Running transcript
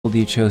that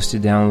you chose to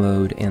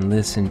download and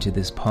listen to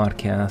this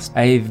podcast.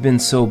 I've been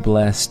so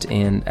blessed,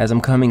 and as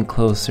I'm coming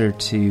closer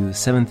to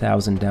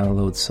 7,000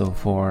 downloads so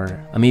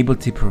far, I'm able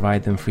to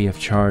provide them free of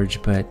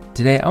charge. But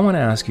today I want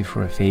to ask you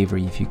for a favor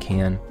if you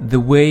can. The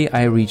way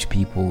I reach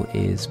people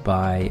is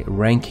by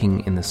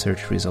ranking in the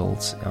search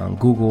results on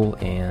Google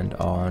and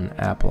on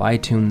Apple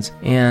iTunes.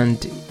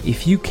 And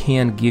if you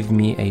can give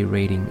me a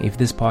rating, if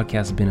this podcast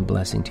has been a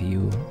blessing to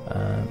you,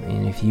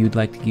 and if you'd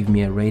like to give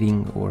me a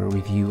rating or a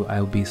review,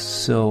 I would be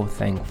so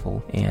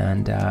thankful,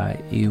 and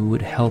it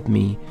would help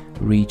me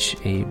reach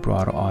a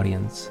broader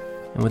audience.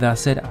 And with that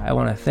said, I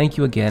want to thank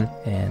you again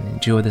and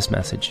enjoy this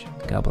message.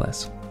 God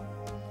bless.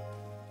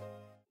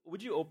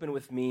 Would you open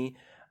with me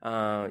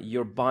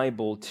your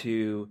Bible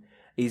to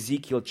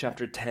Ezekiel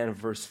chapter 10,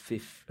 verse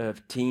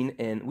 15,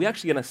 and we're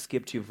actually going to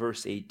skip to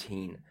verse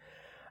 18.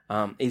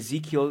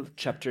 Ezekiel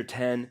chapter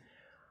 10,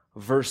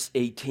 verse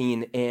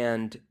 18,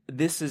 and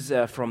this is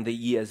from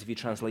the ESV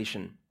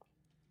translation.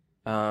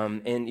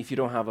 And if you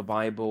don't have a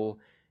Bible,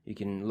 you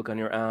can look on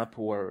your app,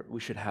 or we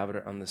should have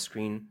it on the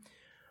screen.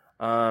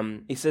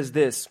 It says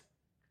this,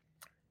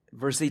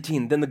 verse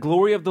 18, "Then the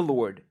glory of the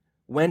Lord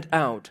went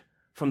out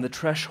from the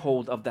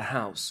threshold of the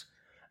house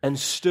and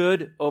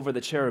stood over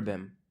the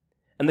cherubim.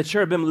 And the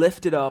cherubim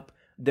lifted up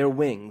their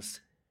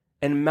wings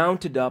and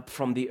mounted up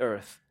from the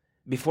earth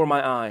before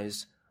my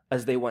eyes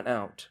as they went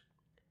out,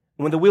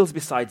 when the wheels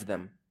besides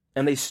them,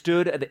 and they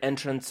stood at the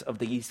entrance of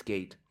the east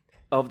gate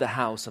of the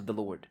house of the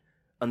Lord,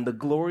 and the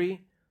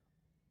glory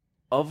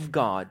of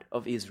God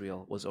of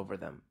Israel was over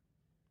them."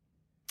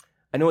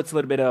 I know it's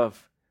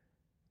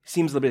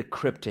seems a little bit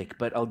cryptic,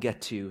 but I'll get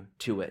to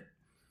it.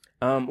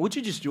 Would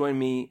you just join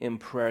me in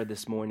prayer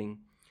this morning,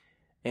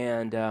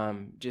 and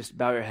just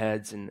bow your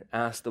heads and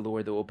ask the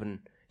Lord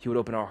He would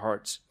open our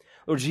hearts.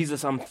 Lord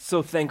Jesus, I'm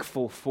so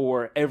thankful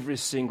for every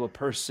single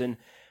person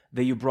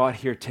that you brought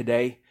here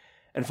today.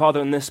 And Father,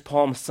 on this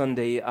Palm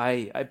Sunday,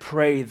 I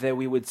pray that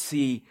we would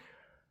see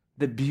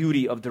the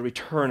beauty of the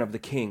return of the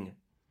King,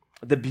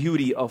 the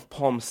beauty of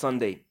Palm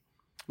Sunday.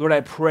 Lord,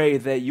 I pray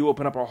that you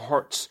open up our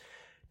hearts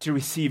to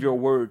receive your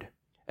word,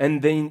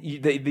 and then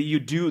you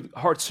do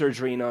heart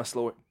surgery in us,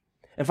 Lord.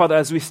 And Father,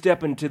 as we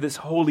step into this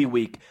Holy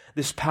Week,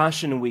 this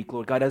Passion Week,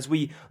 Lord God, as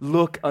we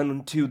look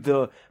unto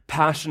the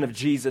passion of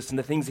Jesus and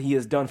the things that he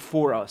has done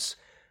for us,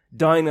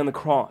 dying on the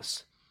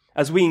cross,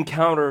 as we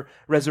encounter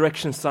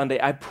Resurrection Sunday,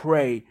 I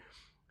pray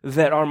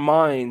that our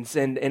minds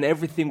and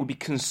everything will be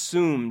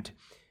consumed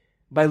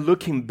by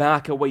looking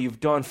back at what you've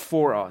done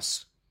for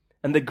us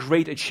and the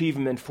great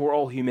achievement for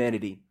all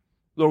humanity.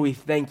 Lord, we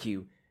thank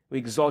you. We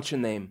exalt your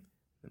name.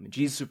 In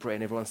Jesus we pray.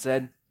 And everyone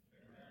said,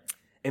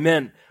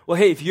 Amen. Well,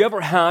 hey, if you ever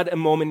had a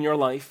moment in your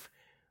life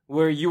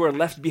where you were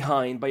left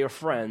behind by your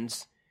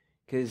friends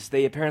because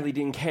they apparently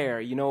didn't care,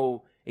 you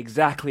know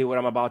exactly what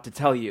I'm about to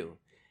tell you.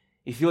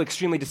 You feel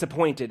extremely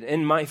disappointed.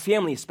 In my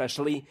family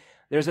especially,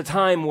 there's a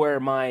time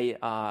where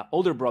my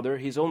older brother,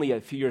 he's only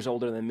a few years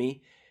older than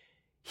me,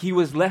 he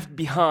was left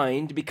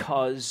behind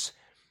because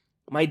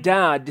my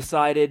dad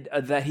decided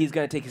that he's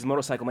going to take his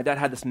motorcycle. My dad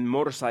had this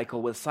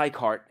motorcycle with a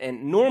sidecar,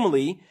 and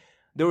normally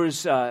there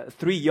was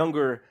 3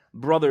 younger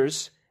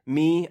brothers,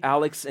 me,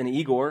 Alex, and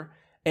Igor,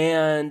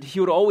 and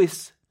he would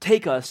always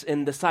take us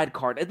in the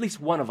sidecar, at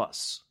least one of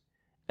us.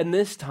 And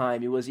this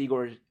time, it was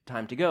Igor's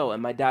time to go,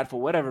 and my dad,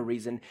 for whatever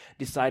reason,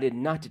 decided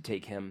not to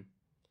take him.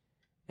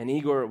 And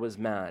Igor was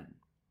mad.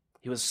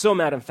 He was so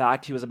mad, in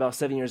fact, he was about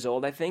 7 years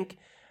old, I think,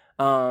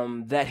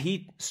 that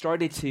he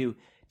started to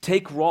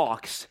take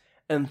rocks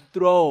and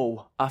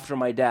throw after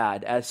my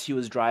dad as he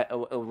was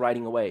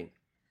riding away.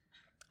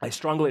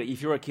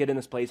 If you're a kid in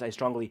this place, I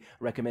strongly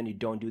recommend you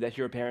don't do that to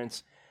your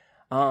parents.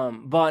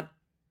 But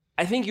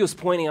I think he was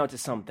pointing out to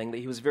something, that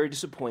he was very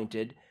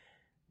disappointed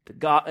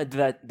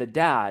that the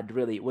dad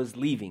really was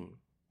leaving.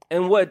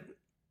 And what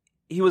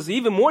he was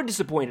even more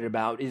disappointed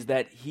about is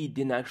that he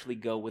didn't actually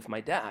go with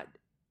my dad.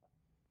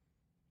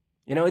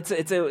 You know, it's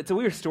a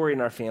weird story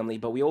in our family,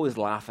 but we always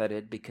laugh at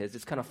it because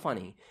it's kind of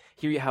funny.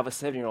 Here you have a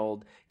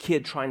 7-year-old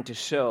kid trying to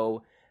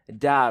show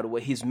dad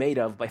what he's made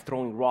of by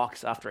throwing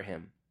rocks after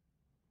him.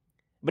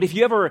 But if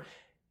you ever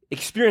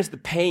experience the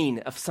pain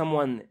of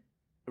someone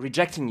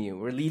rejecting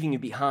you or leaving you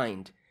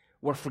behind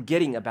or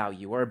forgetting about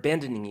you or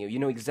abandoning you, you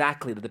know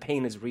exactly that the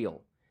pain is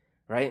real,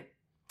 right?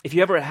 If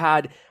you ever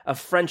had a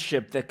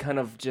friendship that kind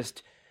of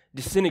just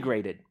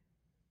disintegrated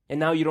and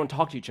now you don't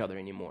talk to each other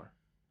anymore,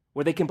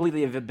 where they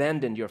completely have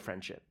abandoned your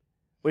friendship,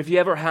 or if you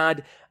ever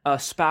had a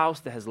spouse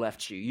that has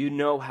left you, you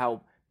know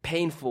how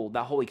painful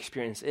that whole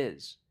experience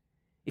is.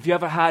 If you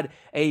ever had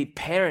a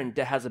parent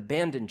that has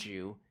abandoned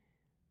you,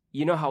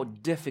 you know how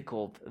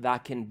difficult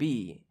that can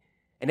be.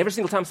 And every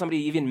single time somebody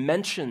even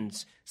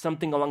mentions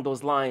something along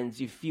those lines,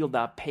 you feel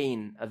that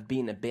pain of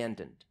being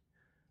abandoned.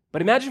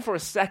 But imagine for a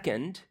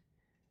second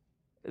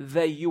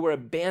that you were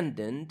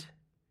abandoned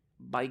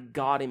by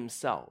God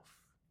himself.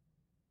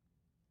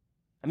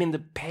 I mean, the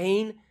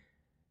pain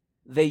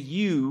that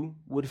you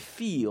would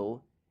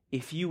feel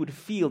if you would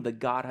feel that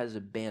God has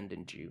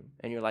abandoned you.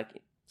 And you're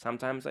like,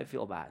 sometimes I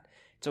feel that.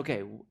 It's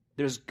okay.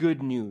 There's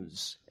good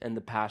news in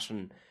the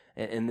passion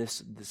in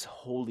this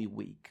Holy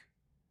Week.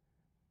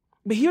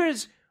 But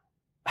here's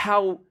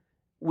how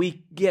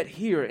we get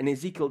here in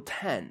Ezekiel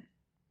 10.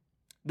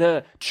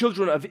 The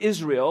children of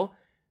Israel,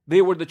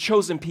 they were the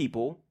chosen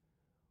people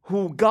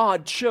who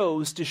God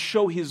chose to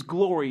show His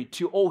glory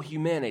to all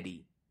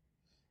humanity.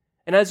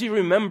 And as you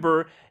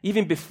remember,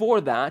 even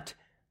before that,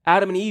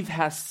 Adam and Eve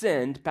has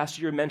sinned.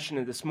 Pastor Year mentioned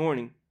it this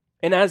morning.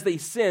 And as they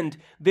sinned,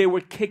 they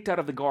were kicked out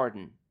of the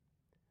garden.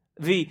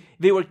 They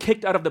were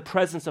kicked out of the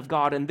presence of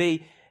God,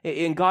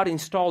 and God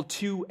installed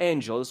two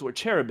angels, or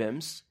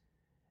cherubims,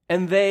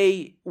 and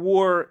they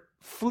were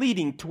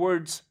fleeting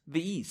towards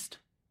the east.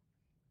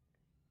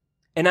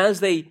 And as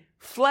they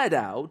fled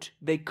out,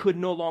 they could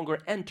no longer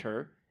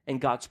enter in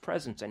God's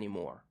presence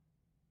anymore.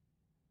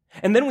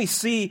 And then we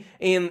see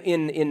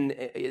in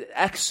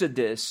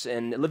Exodus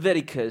and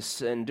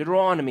Leviticus and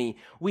Deuteronomy,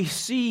 we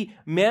see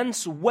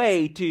man's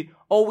way to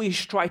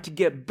always try to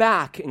get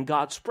back in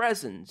God's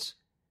presence.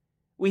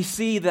 We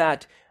see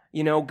that,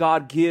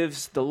 God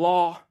gives the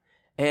law,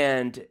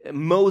 and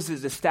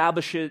Moses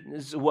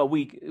establishes what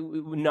we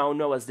now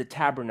know as the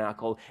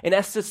tabernacle. In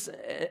essence,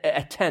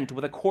 a tent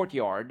with a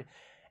courtyard,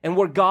 and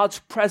where God's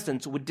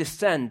presence would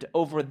descend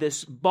over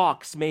this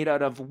box made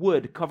out of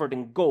wood covered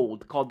in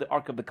gold called the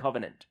Ark of the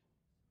Covenant.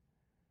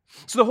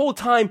 So the whole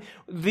time,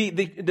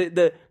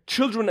 the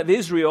children of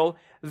Israel,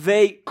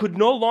 they could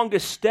no longer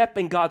step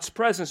in God's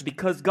presence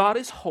because God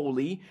is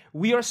holy,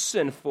 we are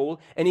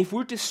sinful, and if we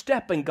were to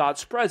step in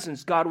God's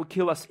presence, God would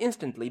kill us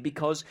instantly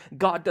because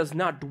God does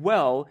not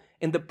dwell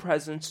in the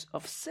presence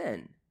of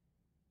sin.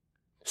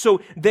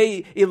 So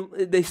they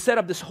set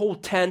up this whole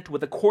tent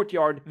with a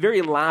courtyard, very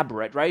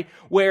elaborate, right?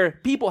 Where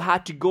people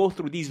had to go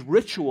through these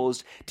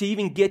rituals to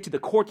even get to the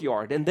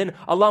courtyard, and then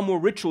a lot more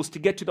rituals to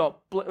get to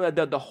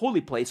the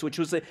holy place, which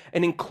was an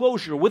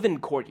enclosure within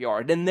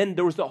courtyard. And then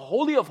there was the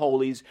Holy of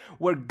Holies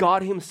where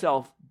God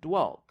Himself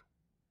dwelt.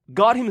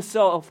 God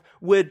Himself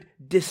would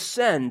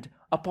descend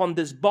upon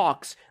this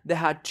box that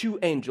had two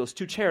angels,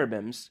 two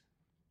cherubims,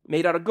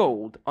 made out of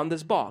gold on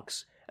this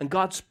box, and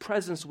God's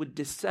presence would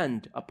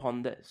descend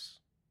upon this.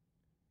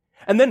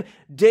 And then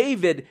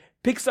David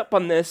picks up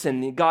on this,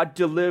 and God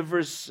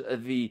delivers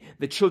the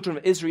children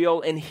of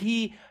Israel, and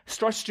he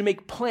starts to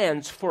make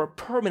plans for a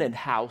permanent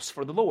house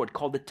for the Lord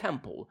called the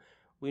temple.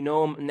 We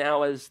know him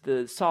now as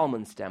the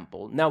Solomon's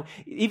temple. Now,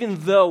 even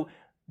though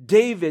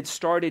David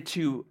started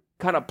to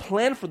kind of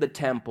plan for the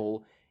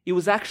temple, it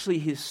was actually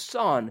his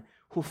son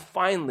who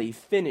finally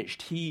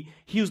finished. He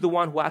was the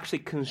one who actually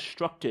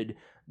constructed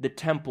the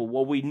temple,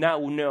 what we now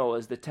know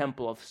as the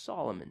Temple of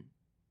Solomon.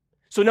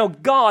 So now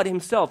God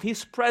Himself,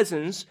 His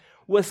presence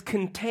was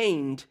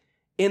contained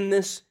in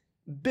this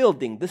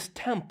building, this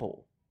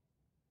temple.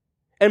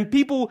 And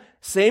people,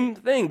 same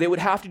thing, they would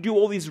have to do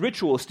all these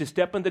rituals to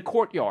step in the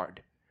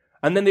courtyard.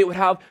 And then they would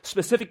have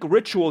specific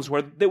rituals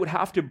where they would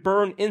have to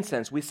burn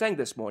incense. We sang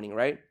this morning,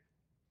 right?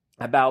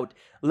 About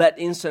let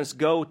incense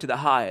go to the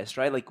highest,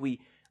 right? Like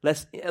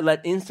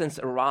let incense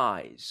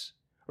arise.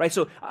 Right,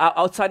 so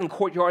outside in the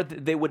courtyard,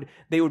 they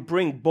would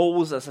bring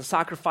bowls as a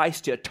sacrifice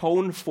to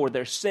atone for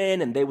their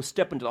sin, and they would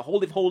step into the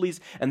Holy of Holies,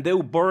 and they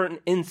would burn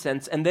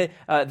incense, and then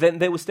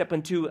they would step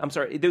into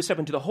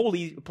the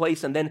holy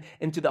place, and then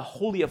into the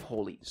Holy of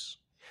Holies.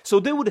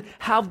 So they would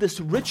have this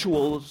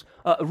ritual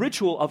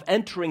of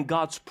entering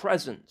God's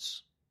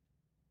presence.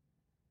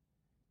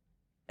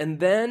 And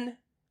then,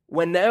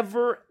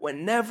 whenever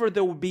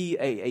there would be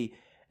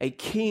a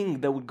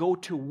king that would go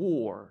to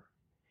war,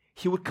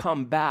 he would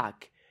come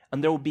back.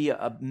 And there will be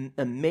an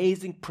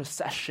amazing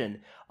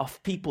procession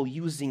of people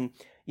using,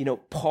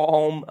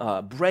 palm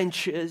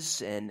branches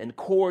and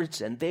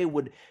cords, and they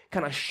would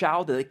kind of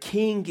shout that the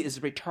king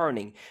is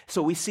returning.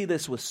 So we see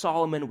this with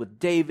Solomon, with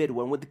David,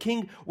 when the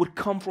king would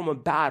come from a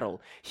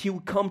battle, he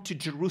would come to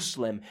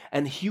Jerusalem,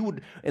 and he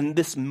would, in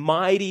this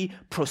mighty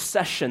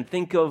procession,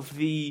 think of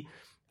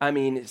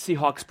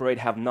Seahawks Parade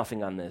have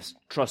nothing on this,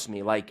 trust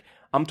me. Like,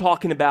 I'm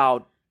talking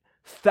about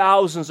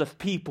thousands of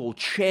people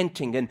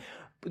chanting, and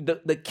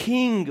the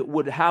king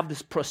would have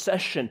this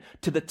procession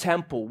to the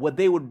temple where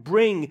they would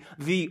bring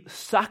the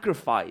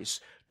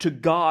sacrifice to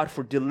God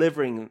for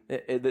delivering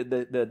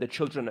the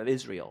children of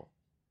Israel.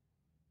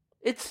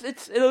 It's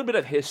a little bit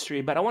of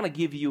history, but I want to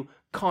give you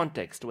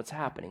context to what's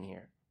happening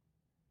here.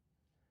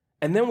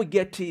 And then we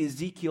get to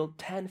Ezekiel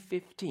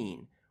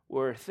 10:15,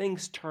 where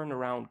things turn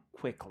around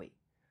quickly.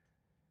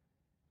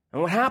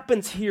 And what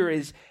happens here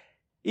is,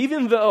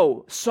 even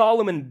though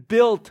Solomon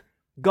built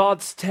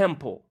God's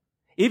temple,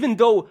 even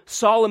though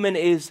Solomon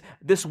is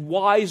this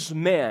wise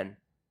man,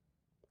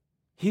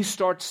 he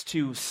starts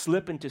to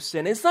slip into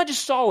sin. It's not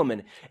just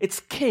Solomon.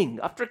 It's king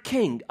after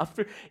king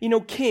after,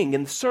 king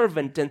and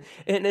servant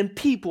and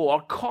people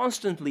are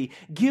constantly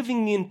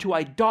giving into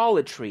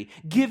idolatry,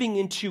 giving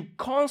into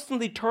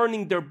constantly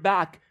turning their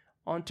back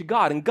onto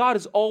God. And God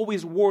is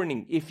always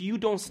warning, if you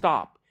don't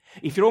stop,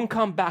 if you don't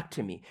come back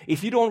to me,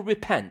 if you don't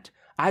repent,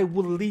 I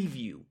will leave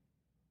you.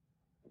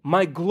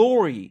 My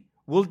glory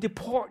will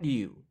depart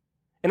you.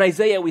 In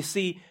Isaiah, we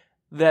see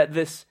that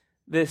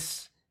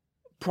this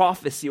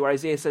prophecy where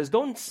Isaiah says,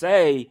 don't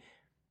say,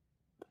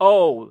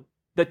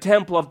 the the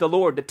temple of the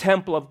Lord, the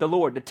temple of the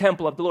Lord, the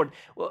temple of the Lord.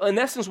 Well, in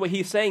essence, what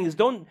he's saying is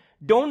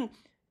don't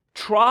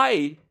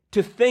try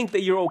to think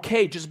that you're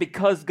okay just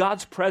because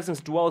God's presence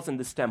dwells in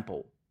this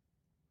temple.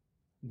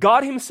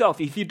 God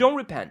himself, if you don't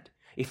repent,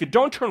 if you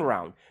don't turn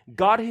around,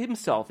 God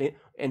himself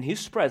and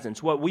his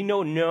presence, what we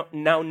now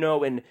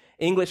know in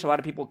English, a lot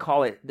of people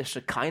call it the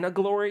Shekinah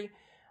glory,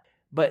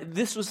 but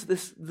this was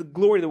the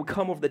glory that would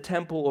come over the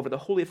temple, over the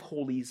Holy of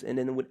Holies, and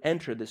then it would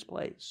enter this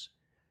place.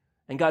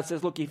 And God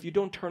says, look, if you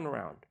don't turn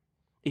around,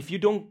 if you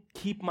don't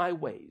keep my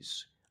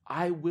ways,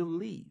 I will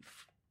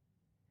leave.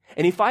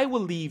 And if I will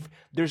leave,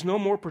 there's no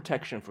more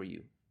protection for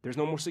you. There's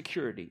no more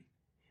security.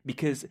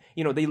 Because,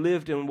 they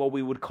lived in what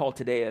we would call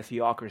today a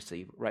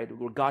theocracy, right?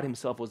 Where God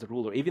himself was the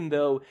ruler. Even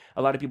though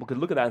a lot of people could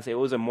look at that and say it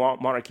was a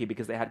monarchy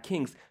because they had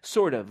kings,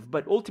 sort of.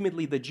 But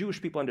ultimately, the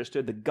Jewish people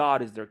understood that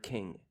God is their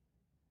king.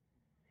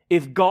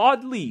 If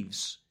God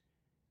leaves,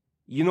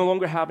 you no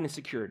longer have any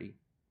security.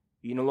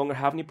 You no longer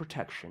have any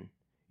protection.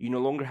 You no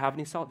longer have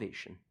any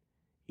salvation.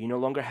 You no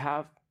longer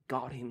have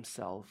God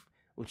himself,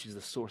 which is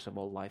the source of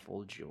all life,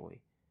 all joy,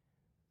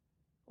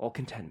 all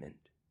contentment.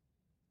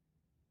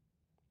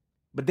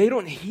 But they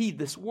don't heed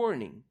this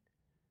warning.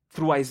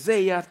 Through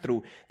Isaiah,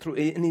 through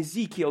in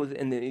Ezekiel,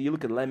 and you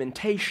look at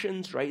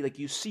Lamentations, right? Like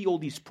you see all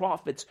these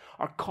prophets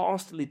are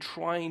constantly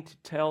trying to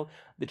tell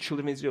the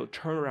children of Israel,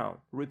 turn around,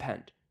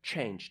 repent,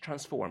 change,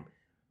 transform.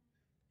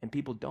 And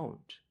people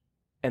don't.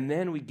 And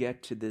then we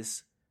get to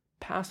this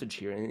passage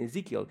here in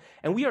Ezekiel,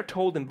 and we are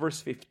told in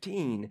verse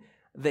 15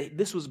 that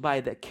this was by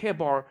the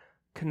Kebar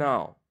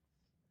Canal.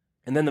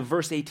 And then the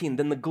verse 18,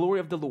 then the glory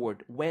of the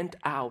Lord went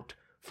out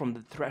from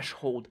the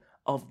threshold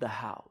of the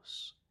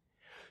house.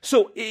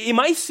 So it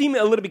might seem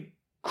a little bit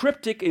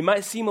cryptic. It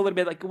might seem a little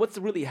bit like, what's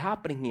really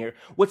happening here?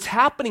 What's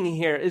happening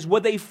here is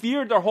what they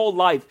feared their whole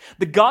life.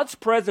 The God's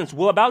presence,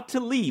 about to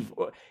leave,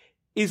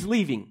 is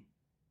leaving.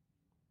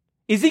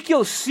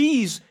 Ezekiel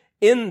sees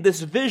in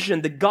this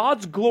vision that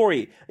God's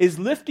glory is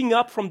lifting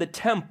up from the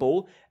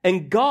temple,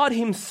 and God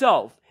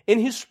himself, in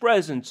his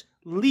presence,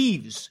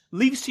 leaves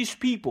his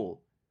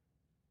people,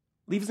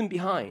 leaves them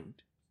behind.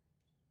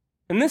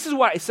 And this is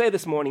why I say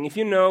this morning, if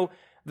you know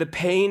the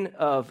pain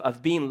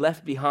of being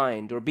left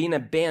behind or being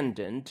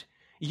abandoned,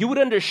 you would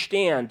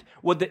understand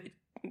what the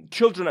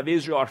children of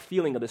Israel are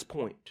feeling at this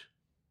point.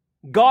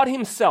 God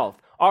himself,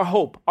 our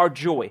hope, our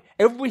joy,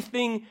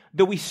 everything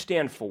that we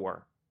stand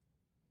for,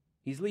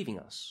 he's leaving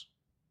us.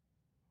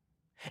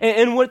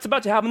 And what's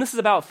about to happen, this is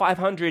about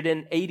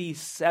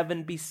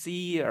 587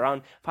 BC,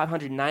 around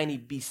 590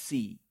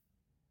 BC.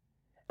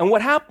 And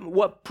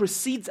what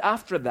proceeds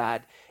after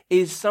that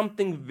is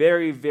something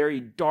very, very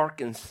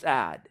dark and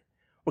sad,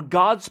 where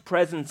God's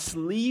presence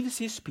leaves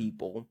his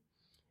people,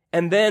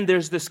 and then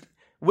there's this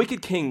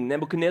wicked king,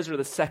 Nebuchadnezzar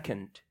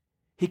II.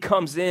 He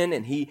comes in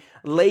and he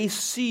lays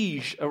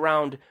siege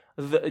around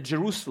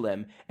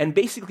Jerusalem, and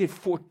basically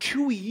for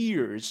 2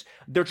 years,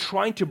 they're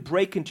trying to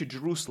break into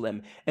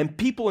Jerusalem, and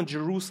people in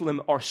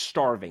Jerusalem are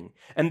starving,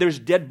 and there's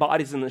dead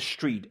bodies in the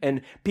street,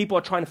 and people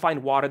are trying to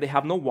find water. They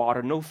have no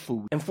water, no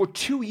food. And for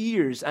 2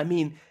 years,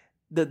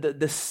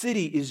 the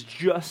city is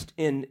just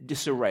in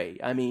disarray.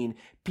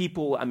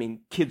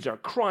 Kids are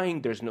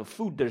crying, there's no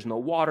food, there's no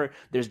water,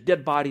 there's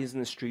dead bodies in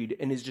the street,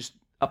 and it's just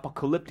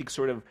apocalyptic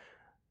sort of,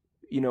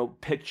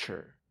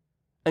 picture.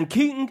 And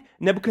King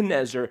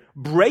Nebuchadnezzar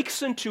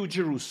breaks into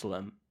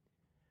Jerusalem,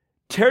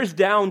 tears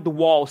down the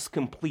walls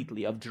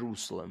completely of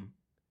Jerusalem,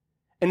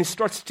 and he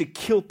starts to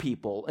kill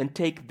people and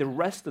take the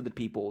rest of the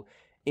people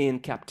in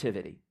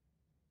captivity.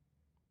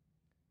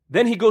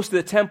 Then he goes to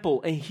the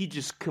temple and he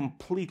just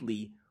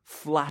completely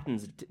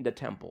flattens the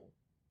temple.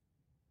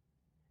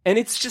 And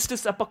it's just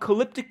this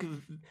apocalyptic,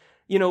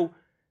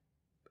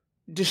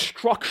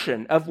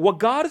 destruction of what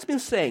God has been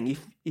saying.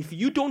 If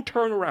you don't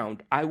turn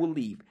around, I will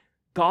leave.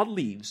 God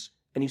leaves,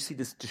 and you see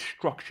this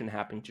destruction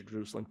happening to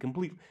Jerusalem,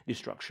 complete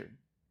destruction.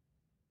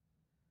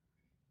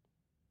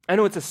 I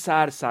know it's a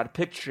sad, sad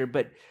picture,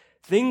 but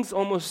things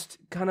almost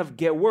kind of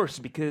get worse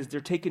because they're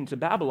taken to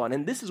Babylon.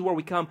 And this is where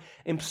we come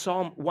in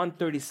Psalm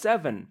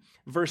 137,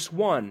 verse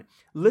 1.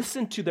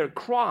 Listen to their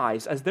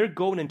cries as they're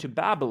going into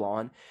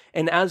Babylon,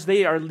 and as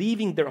they are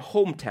leaving their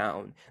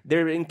hometown,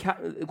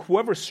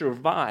 whoever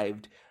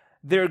survived,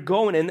 they're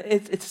going, and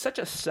it's such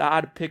a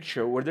sad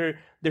picture where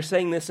they're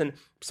saying this in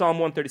Psalm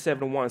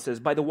 137:1. It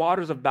says, by the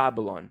waters of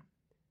Babylon,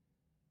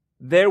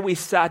 there we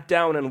sat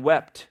down and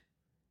wept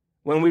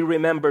when we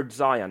remembered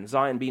Zion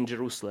being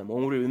Jerusalem,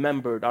 when we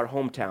remembered our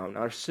hometown,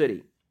 our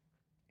city.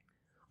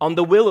 On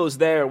the willows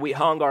there we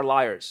hung our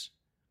lyres,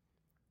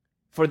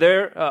 for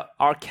there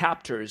our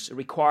captors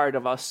required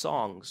of us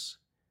songs,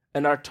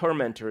 and our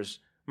tormentors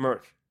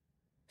mirth,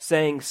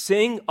 saying,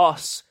 sing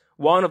us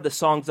one of the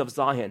songs of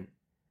Zion.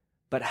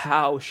 But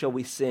how shall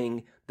we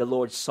sing the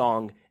Lord's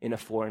song in a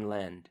foreign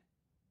land?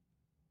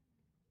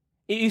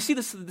 You see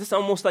this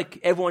almost like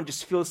everyone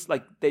just feels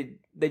like they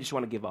just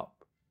want to give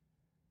up.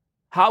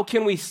 How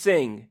can we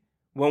sing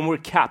when we're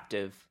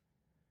captive,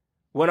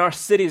 when our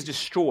city is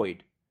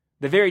destroyed,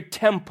 the very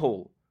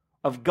temple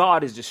of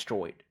God is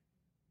destroyed?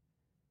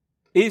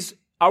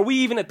 Are we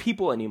even a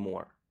people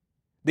anymore?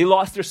 They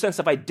lost their sense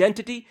of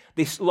identity.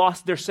 They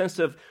lost their sense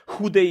of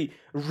who they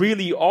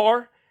really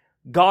are.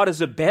 God has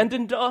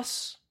abandoned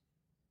us.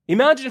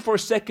 Imagine for a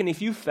second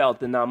if you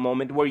felt in that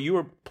moment where you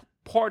were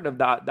part of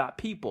that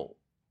people.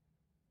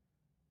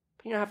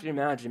 You have to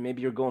imagine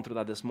maybe you're going through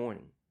that this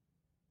morning.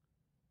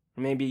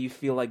 Maybe you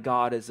feel like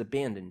God has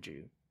abandoned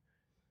you.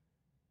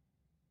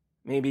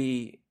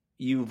 Maybe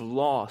you've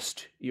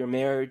lost your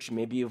marriage.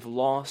 Maybe you've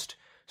lost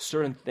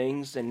certain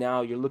things, and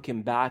now you're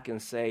looking back and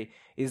say,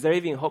 is there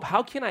even hope?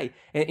 How can I?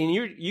 And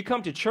you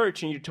come to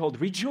church and you're told,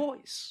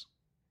 rejoice.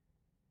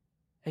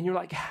 And you're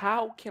like,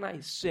 how can I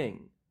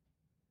sing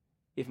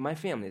if my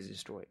family is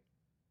destroyed?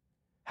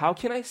 How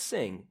can I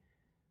sing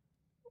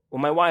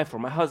when my wife or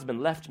my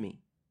husband left me?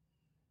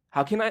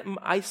 How can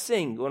I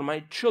sing when my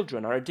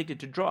children are addicted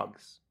to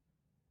drugs?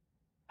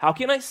 How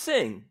can I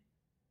sing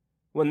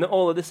when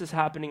all of this is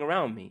happening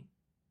around me?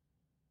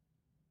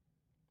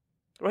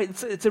 Right?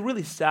 It's a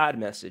really sad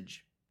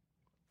message,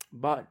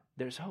 but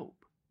there's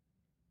hope.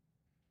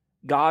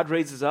 God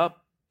raises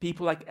up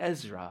people like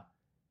Ezra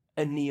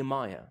and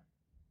Nehemiah.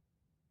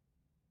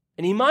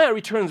 And Nehemiah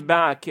returns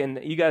back, and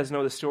you guys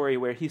know the story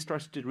where he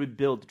starts to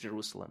rebuild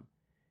Jerusalem.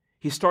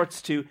 He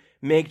starts to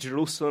make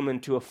Jerusalem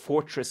into a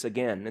fortress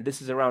again. And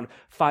this is around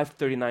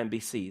 539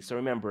 BC. So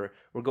remember,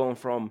 we're going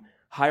from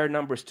higher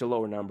numbers to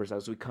lower numbers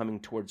as we're coming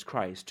towards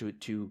Christ,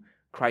 to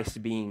Christ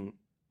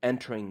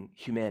entering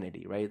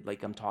humanity, right?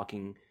 Like I'm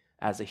talking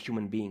as a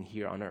human being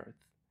here on earth.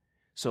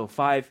 So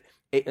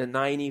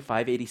 590,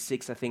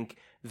 586, I think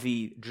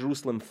the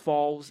Jerusalem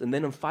falls. And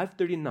then in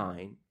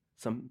 539,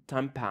 some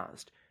time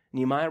passed,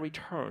 Nehemiah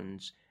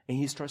returns and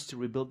he starts to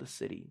rebuild the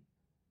city.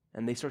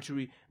 And they start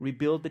to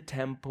rebuild the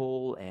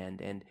temple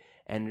and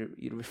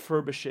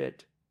refurbish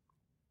it.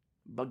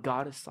 But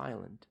God is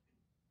silent.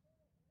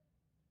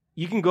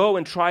 You can go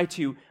and try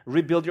to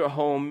rebuild your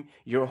home,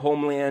 your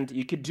homeland.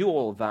 You could do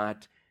all of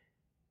that.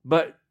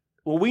 But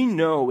what we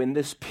know in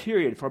this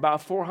period, for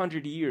about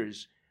 400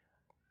 years,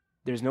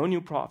 there's no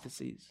new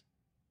prophecies.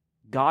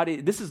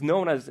 This is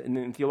known as,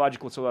 in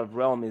theological sort of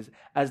realm,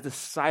 as the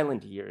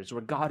silent years,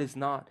 where God is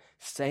not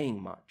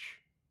saying much.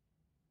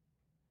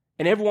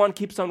 And everyone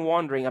keeps on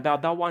wondering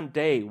about that one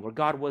day where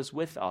God was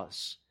with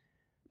us,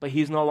 but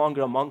he's no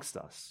longer amongst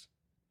us.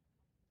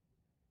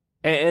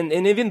 And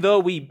even though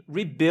we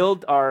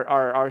rebuild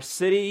our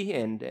city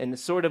and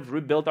sort of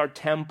rebuild our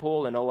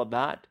temple and all of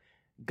that,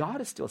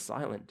 God is still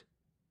silent.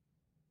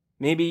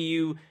 Maybe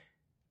you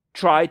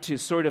try to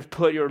sort of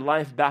put your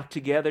life back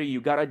together. You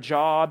got a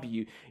job,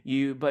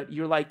 but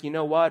you're like, you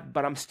know what?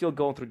 But I'm still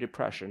going through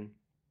depression.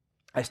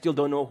 I still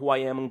don't know who I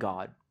am in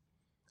God.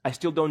 I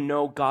still don't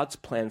know God's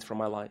plans for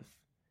my life.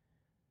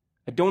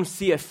 I don't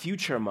see a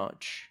future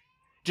much.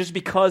 Just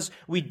because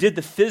we did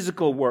the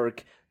physical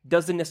work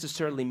doesn't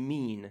necessarily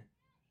mean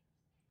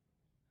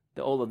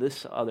that all of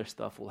this other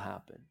stuff will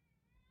happen.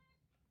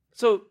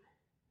 So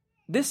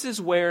this is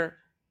where,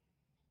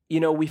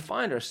 we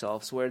find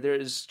ourselves, where there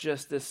is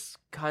just this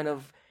kind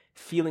of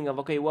feeling of,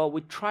 okay, well,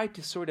 we try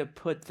to sort of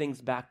put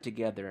things back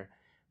together,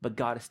 but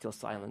God is still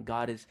silent.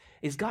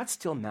 Is God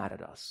still mad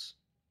at us?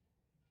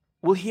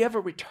 Will he ever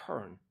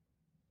return?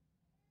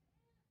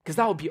 Because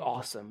that would be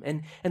awesome.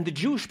 And the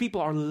Jewish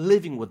people are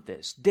living with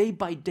this day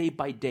by day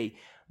by day.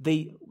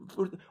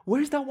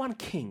 Where's that one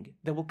king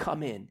that will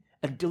come in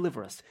and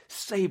deliver us,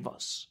 save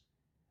us?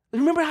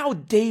 Remember how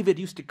David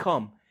used to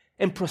come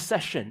in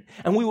procession,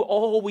 and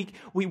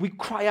we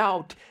cry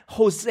out,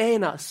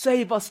 Hosanna,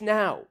 save us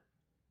now.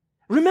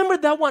 Remember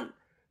that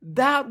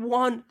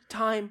one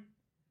time?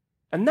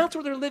 And that's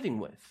what they're living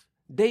with.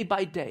 Day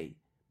by day,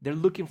 they're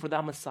looking for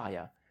that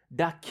Messiah,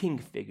 that king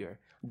figure,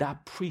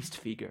 that priest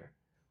figure,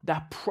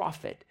 that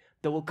prophet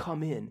that will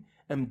come in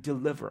and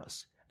deliver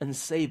us and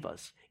save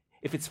us.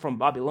 If it's from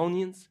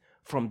Babylonians,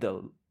 from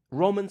the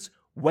Romans,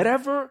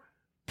 whatever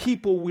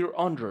people we're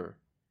under,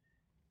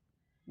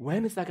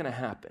 when is that going to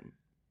happen?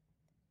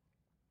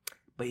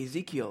 But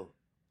Ezekiel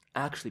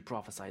actually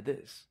prophesied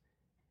this.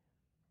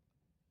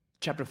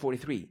 Chapter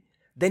 43.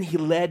 Then he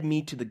led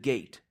me to the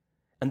gate,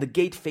 and the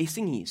gate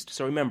facing east.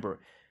 So remember,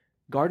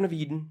 Garden of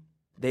Eden,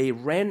 they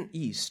ran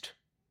east,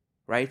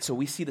 right? So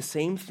we see the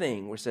same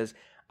thing where it says,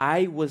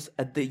 I was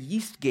at the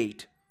east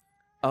gate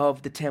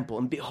of the temple,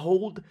 and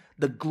behold,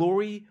 the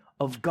glory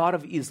of God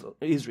of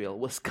Israel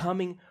was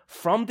coming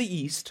from the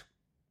east,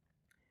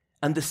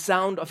 and the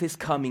sound of his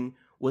coming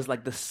was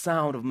like the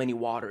sound of many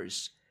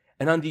waters,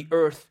 and on the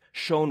earth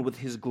shone with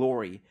his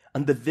glory.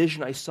 And the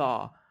vision I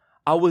saw,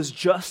 it was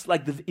just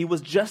like the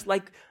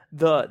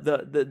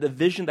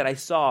vision that I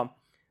saw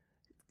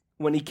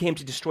when he came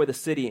to destroy the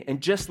city,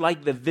 and just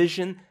like the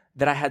vision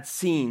that I had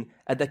seen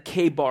at the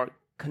Kebar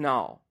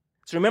Canal.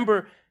 So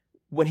remember,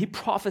 when he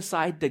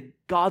prophesied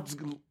that God's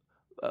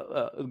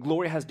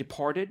glory has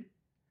departed,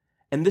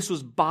 and this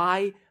was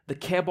by the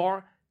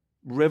Kebar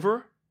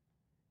River,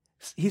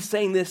 he's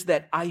saying this,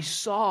 that I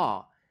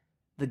saw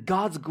that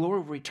God's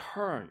glory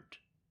returned,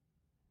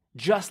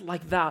 just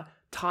like that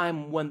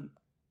time when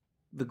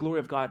the glory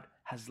of God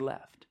has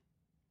left.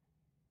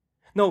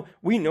 No,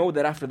 we know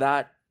that after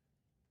that,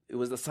 it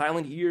was the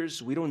silent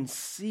years. We don't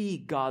see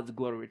God's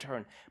glory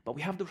return. But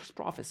we have this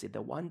prophecy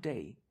that one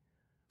day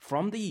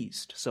from the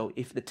east, so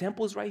if the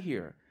temple is right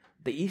here,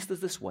 the east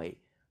is this way,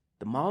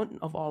 the Mount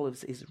of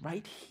Olives is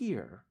right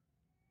here.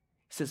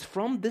 It says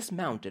from this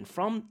mountain,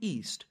 from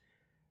east,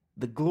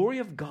 the glory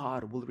of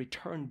God will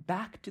return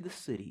back to the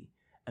city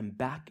and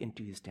back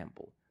into his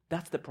temple.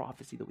 That's the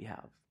prophecy that we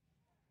have.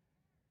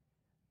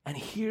 And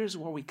here's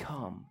where we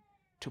come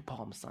to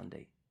Palm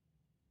Sunday.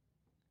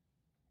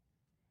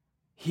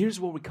 Here's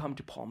where we come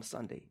to Palm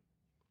Sunday.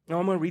 Now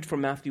I'm going to read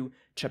from Matthew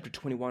chapter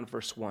 21,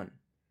 verse 1. It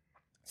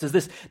says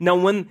this, "Now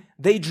when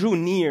they drew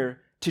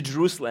near to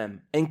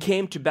Jerusalem and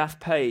came to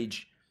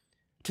Bethphage,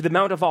 to the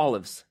Mount of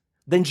Olives,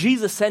 then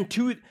Jesus sent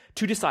two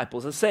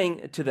disciples,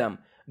 saying to them,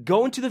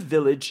 'Go into the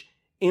village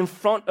in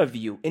front of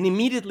you, and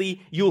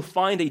immediately you'll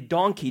find a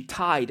donkey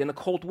tied and a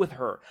colt with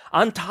her.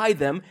 Untie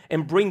them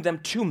and bring them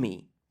to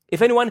me.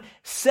 If anyone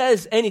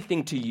says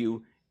anything to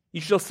you,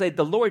 you shall say,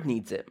 the Lord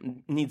needs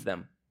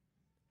them,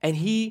 and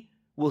he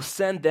will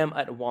send them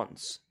at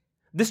once.'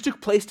 This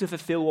took place to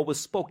fulfill what was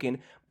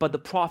spoken by the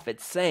prophet,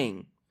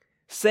 saying,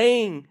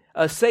 say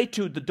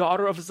to the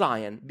daughter of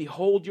Zion,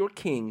 behold, your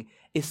king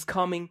is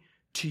coming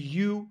to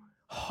you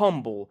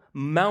humble,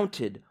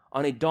 mounted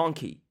on a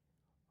donkey,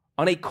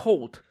 on a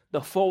colt,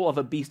 the foal of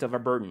a beast of a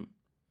burden."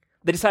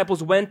 The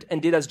disciples went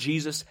and did as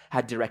Jesus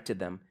had directed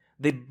them.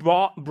 They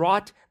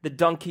brought the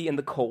donkey and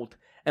the colt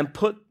and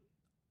put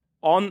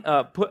on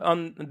them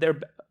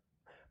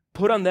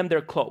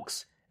their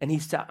cloaks, and he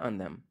sat on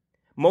them.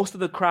 Most of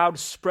the crowd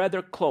spread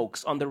their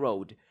cloaks on the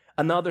road,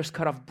 and others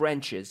cut off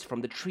branches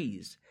from the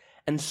trees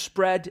and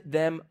spread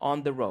them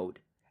on the road.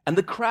 And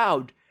the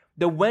crowd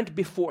that went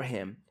before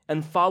him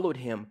and followed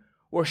him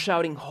were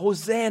shouting,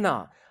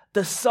 "Hosanna,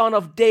 the Son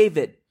of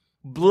David!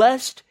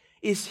 Blessed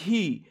is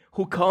he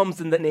who comes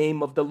in the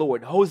name of the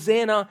Lord.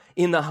 Hosanna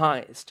in the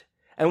highest."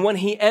 And when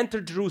he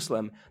entered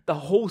Jerusalem, the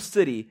whole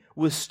city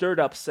was stirred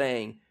up,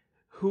 saying,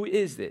 "Who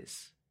is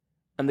this?"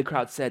 And the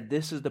crowd said,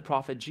 "This is the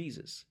prophet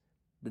Jesus,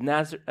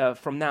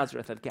 from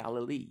Nazareth of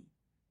Galilee."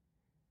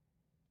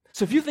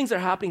 So a few things are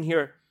happening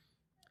here.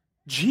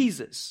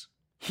 Jesus,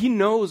 he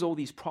knows all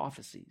these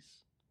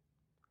prophecies.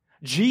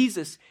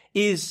 Jesus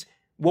is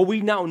what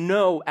we now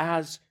know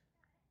as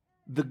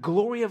the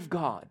glory of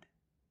God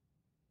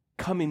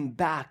coming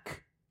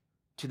back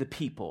to the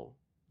people.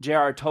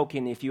 J.R.R.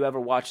 Tolkien, if you ever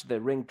watched the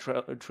Ring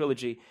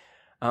trilogy,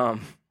 the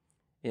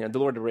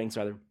Lord of the Rings,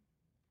 rather,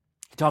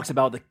 he talks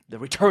about the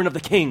return of the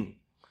king.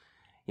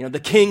 The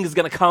king is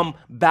going to come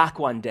back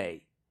one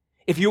day.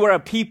 If you are a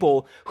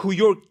people who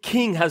your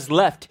king has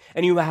left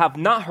and you have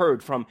not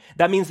heard from,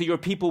 that means that you're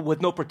people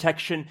with no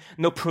protection,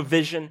 no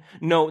provision,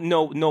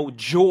 no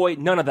joy,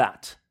 none of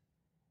that.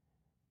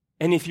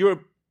 And if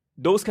you're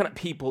those kind of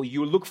people,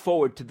 you look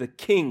forward to the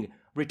king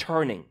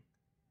returning.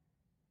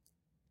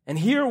 And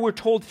here we're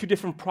told two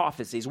different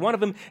prophecies. One of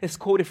them is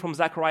quoted from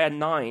Zechariah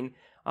 9,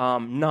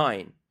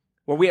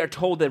 where we are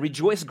told that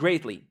rejoice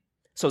greatly.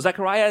 So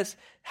Zechariah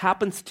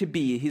happens to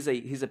be, he's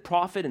a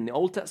prophet in the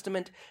Old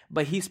Testament,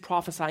 but he's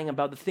prophesying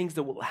about the things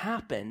that will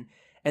happen,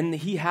 and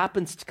he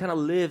happens to kind of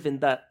live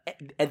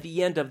at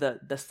the end of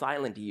the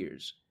silent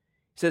years.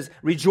 He says,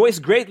 "Rejoice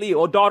greatly,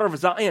 O daughter of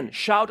Zion,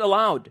 shout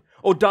aloud,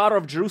 O daughter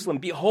of Jerusalem,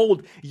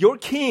 behold, your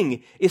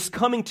king is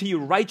coming to you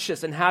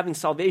righteous and having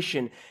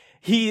salvation.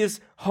 He is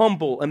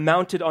humble and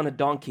mounted on a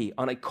donkey,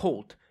 on a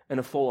colt, and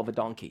a foal of a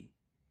donkey."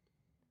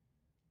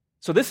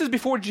 So this is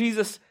before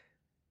Jesus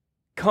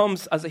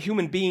comes as a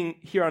human being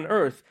here on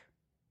earth.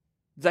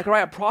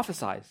 Zechariah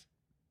prophesies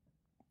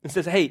and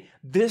says, hey,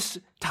 this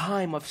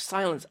time of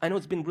silence, I know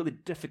it's been really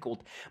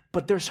difficult,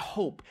 but there's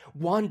hope.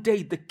 One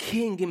day the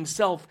king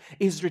himself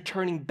is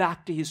returning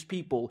back to his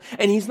people.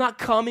 And he's not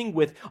coming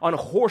on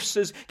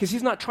horses, because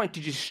he's not trying to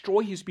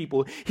destroy his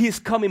people. He is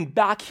coming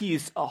back. He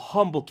is a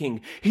humble king.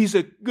 He's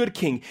a good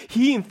king.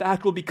 He, in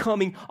fact, will be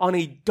coming on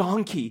a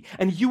donkey,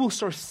 and you will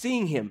start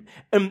seeing him.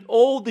 And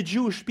all the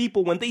Jewish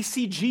people, when they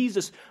see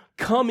Jesus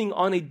coming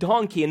on a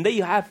donkey, and they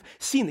have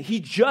seen,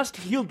 he just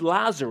healed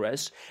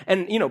Lazarus,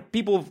 and,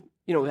 people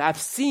have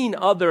seen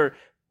other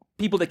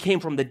people that came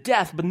from the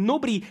death, but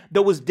nobody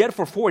that was dead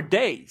for 4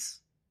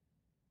 days.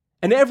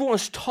 And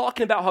everyone's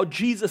talking about how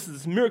Jesus is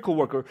this miracle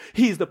worker.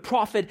 He is the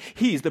prophet.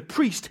 He is the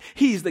priest.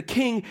 He is the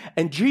king.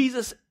 And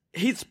Jesus,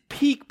 his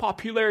peak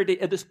popularity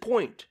at this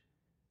point.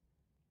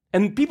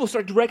 And people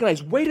start to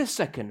recognize, wait a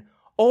second,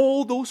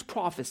 all those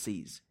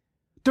prophecies,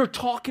 they're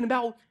talking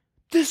about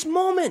this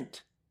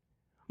moment.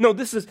 No,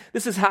 this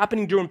is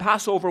happening during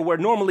Passover, where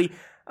normally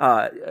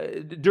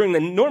during the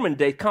Norman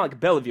day, kind of like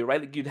Bellevue,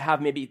 right? Like you'd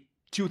have maybe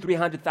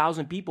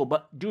 200,000-300,000 people,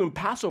 but during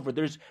Passover,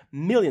 there's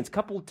millions,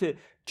 2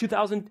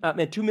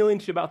 million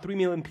to about 3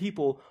 million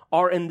people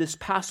are in this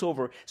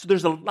Passover. So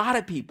there's a lot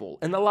of people,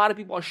 and a lot of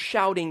people are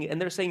shouting,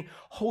 and they're saying,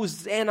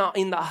 Hosanna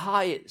in the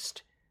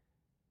highest.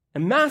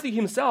 And Matthew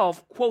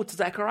himself quotes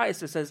Zechariah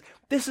and says,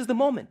 this is the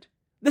moment.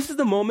 This is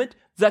the moment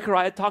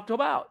Zechariah talked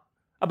about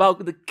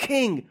the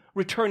king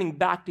returning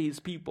back to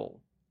his people.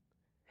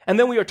 And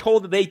then we are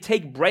told that they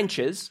take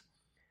branches,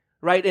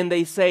 right? And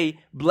they say,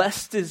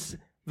 blessed is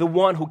the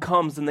one who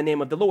comes in the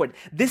name of the Lord.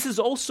 This is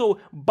also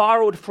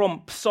borrowed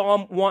from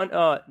Psalm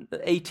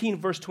 18,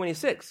 verse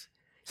 26.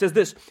 It says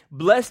this,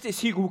 blessed is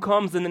he who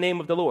comes in the name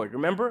of the Lord.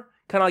 Remember?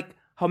 Kind of like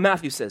how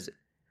Matthew says it.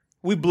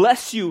 We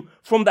bless you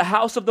from the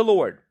house of the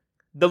Lord.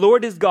 The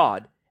Lord is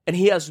God, and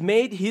he has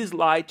made his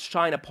light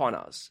shine upon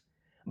us.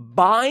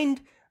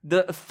 Bind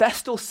the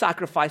festal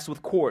sacrifice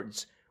with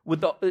cords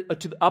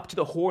up to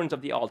the horns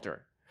of the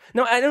altar.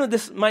 Now, I know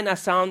this might not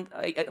sound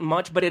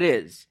much, but it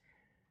is.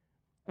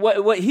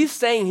 What he's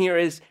saying here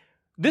is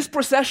this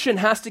procession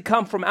has to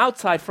come from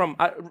outside, from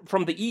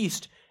the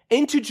east,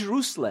 into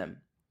Jerusalem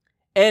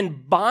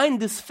and bind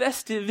these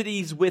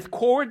festivities with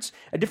cords.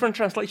 A different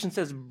translation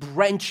says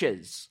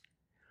branches.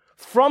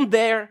 From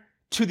there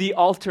to the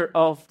altar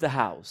of the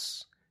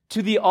house,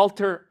 to the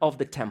altar of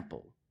the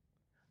temple.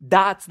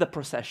 That's the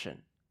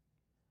procession.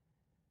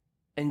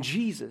 And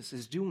Jesus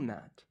is doing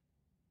that.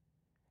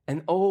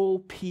 And all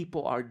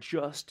people are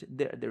just,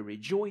 they're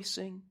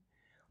rejoicing.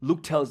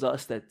 Luke tells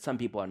us that some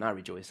people are not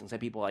rejoicing. Some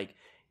people are like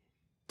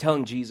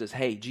telling Jesus,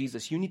 hey,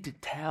 Jesus, you need to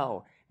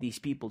tell these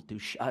people to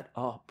shut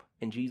up.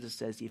 And Jesus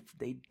says, if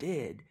they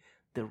did,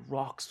 the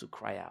rocks would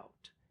cry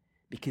out.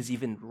 Because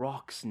even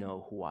rocks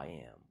know who I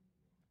am.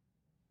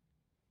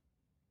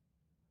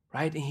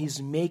 Right? And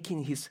he's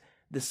making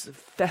this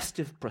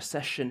festive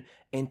procession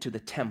into the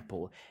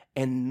temple.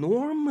 And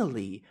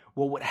normally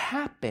what would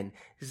happen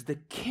is the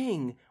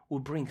king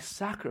would bring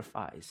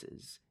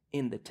sacrifices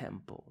in the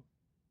temple.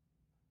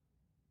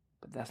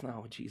 But that's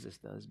not what Jesus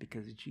does,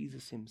 because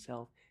Jesus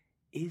himself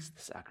is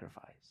the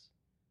sacrifice.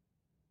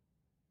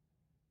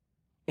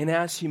 And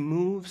as he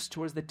moves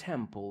towards the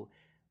temple,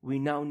 we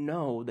now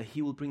know that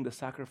he will bring the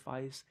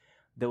sacrifice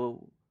that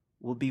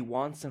will be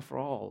once and for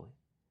all.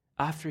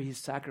 After his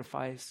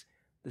sacrifice,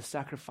 the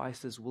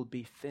sacrifices will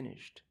be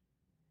finished.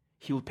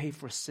 He will pay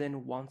for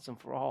sin once and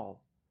for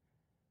all.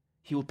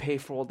 He will pay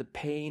for all the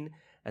pain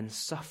and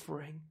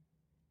suffering.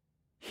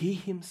 He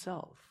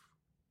himself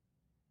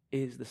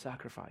is the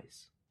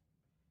sacrifice.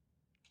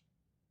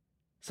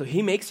 So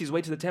he makes his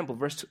way to the temple,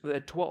 verse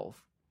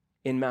 12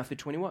 in Matthew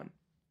 21.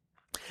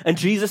 And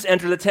Jesus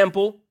entered the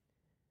temple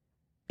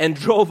and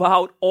drove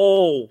out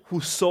all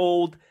who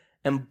sold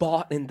and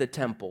bought in the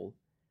temple.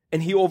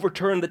 And he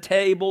overturned the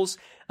tables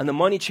and the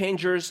money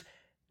changers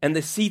and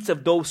the seats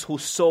of those who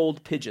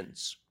sold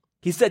pigeons.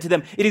 He said to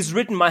them, it is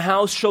written, my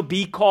house shall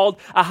be called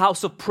a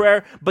house of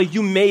prayer, but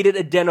you made it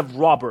a den of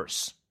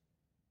robbers.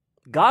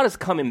 God is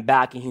coming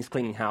back and he's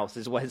cleaning house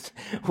is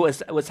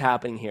what's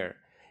happening here.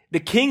 The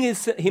king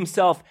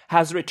himself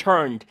has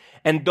returned,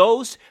 and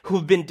those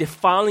who've been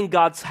defiling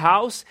God's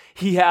house,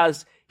 he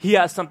has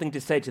something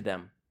to say to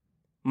them.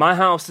 My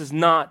house is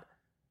not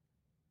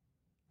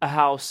a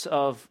house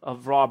of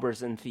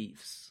robbers and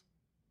thieves.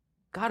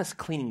 God is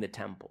cleaning the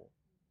temple.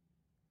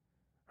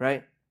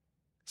 Right? It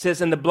says,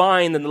 and the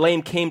blind and the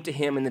lame came to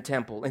him in the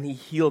temple, and he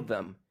healed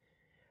them.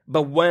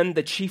 But when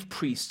the chief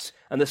priests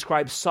and the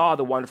scribes saw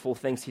the wonderful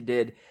things he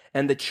did,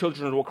 and the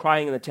children were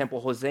crying in the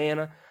temple,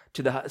 Hosanna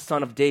to the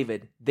Son of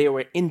David, they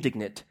were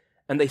indignant,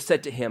 and they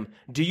said to him,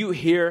 do you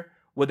hear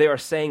what they are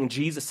saying? And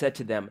Jesus said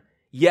to them,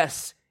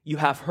 yes, you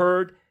have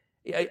heard.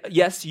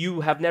 Yes,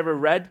 you have never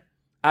read.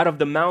 Out of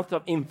the mouth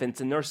of infants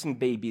and nursing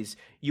babies,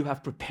 you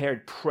have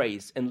prepared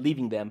praise. And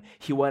leaving them,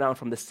 he went out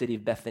from the city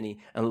of Bethany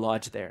and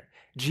lodged there.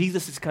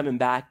 Jesus is coming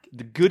back.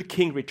 The good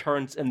king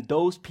returns, and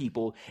those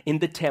people in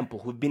the temple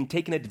who've been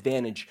taking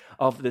advantage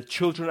of the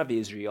children of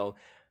Israel,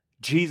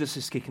 Jesus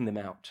is kicking them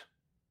out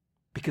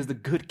because the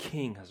good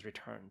king has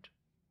returned.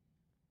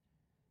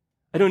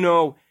 I don't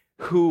know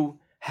who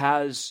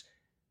has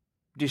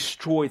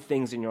destroyed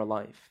things in your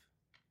life.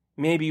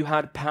 Maybe you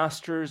had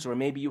pastors, or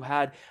maybe you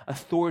had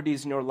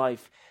authorities in your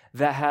life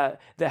that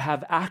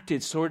have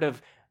acted sort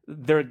of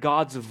they're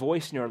God's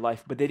voice in your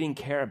life, but they didn't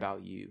care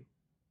about you.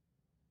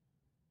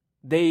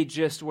 They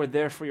just were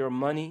there for your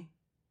money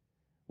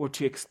or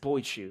to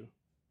exploit you.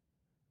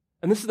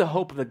 And this is the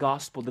hope of the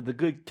gospel, that the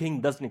good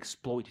king doesn't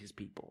exploit his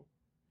people.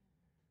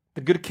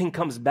 The good king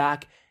comes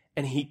back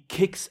and he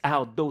kicks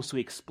out those who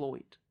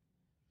exploit.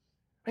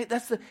 Right?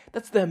 That's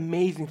the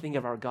amazing thing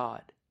of our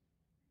God.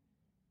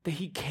 That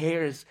he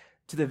cares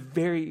to the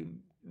very,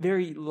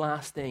 very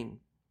last thing.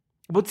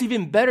 What's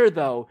even better,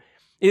 though,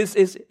 is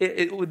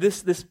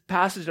this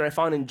passage that I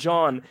found in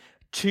John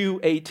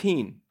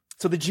 2:18.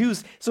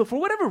 So for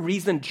whatever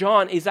reason,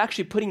 John is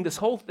actually putting this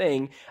whole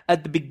thing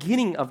at the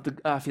beginning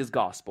of his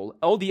gospel.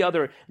 All the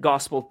other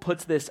gospel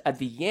puts this at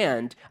the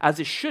end, as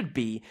it should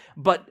be,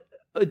 but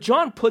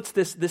John puts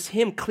this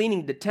him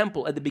cleaning the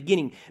temple at the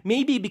beginning,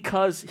 maybe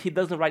because he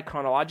doesn't write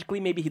chronologically,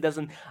 maybe he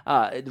doesn't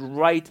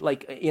write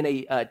like in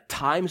a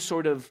time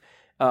sort of,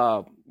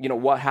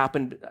 what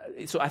happened.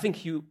 So I think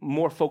he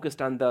more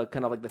focused on the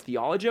kind of like the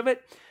theology of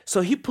it. So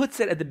he puts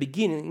it at the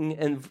beginning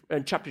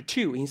in chapter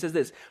 2. He says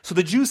this, so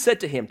the Jews said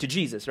to him, to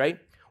Jesus, right?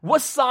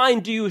 What sign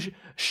do you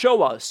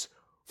show us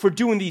for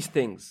doing these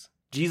things?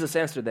 Jesus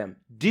answered them,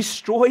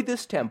 destroy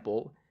this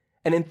temple,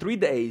 and in 3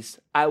 days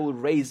I will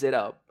raise it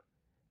up.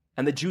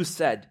 And the Jews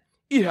said,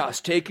 it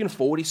has taken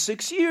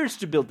 46 years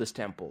to build this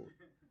temple.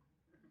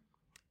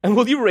 And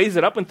will you raise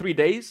it up in 3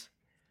 days?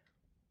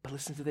 But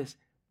listen to this.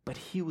 But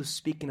he was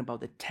speaking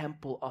about the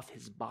temple of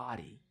his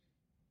body.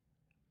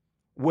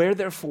 Where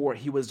therefore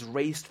he was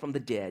raised from the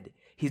dead,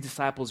 his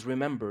disciples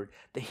remembered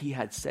that he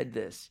had said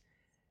this,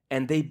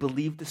 and they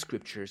believed the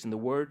scriptures and the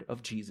word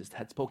of Jesus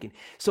had spoken.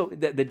 So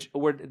the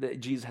word that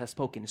Jesus has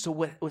spoken. So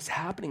what's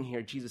happening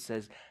here, Jesus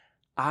says,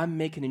 I'm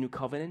making a new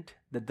covenant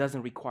that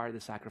doesn't require the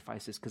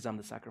sacrifices because I'm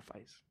the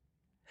sacrifice.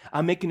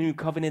 I'm making a new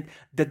covenant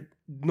that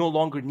no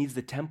longer needs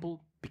the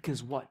temple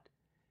because what?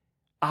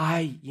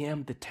 I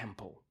am the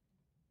temple.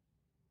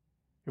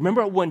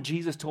 Remember when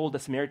Jesus told the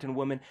Samaritan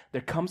woman,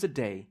 there comes a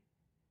day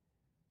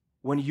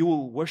when you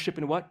will worship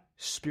in what?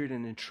 Spirit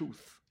and in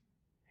truth.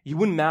 You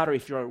wouldn't matter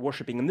if you're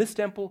worshiping in this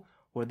temple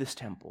or this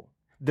temple.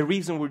 The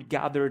reason we're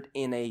gathered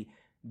in a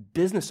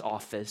business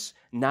office,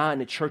 not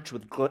in a church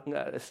with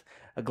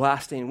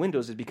glass stained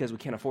windows, is because we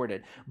can't afford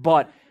it.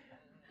 But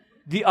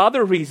the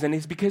other reason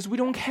is because we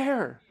don't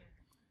care.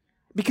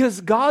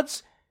 Because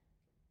God's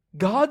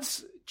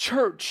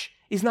church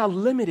is not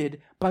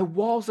limited by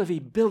walls of a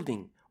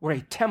building or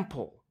a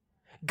temple.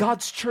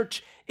 God's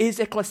church is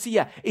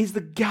ecclesia, is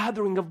the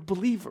gathering of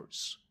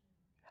believers.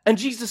 And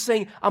Jesus is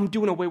saying, I'm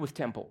doing away with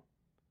temple.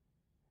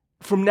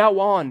 From now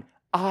on,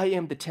 I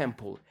am the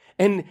temple.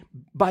 And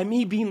by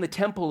me being the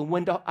temple,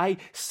 when I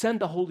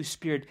send the Holy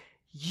Spirit,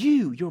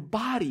 your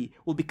body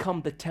will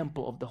become the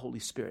temple of the Holy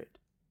Spirit.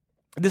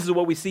 This is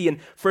what we see in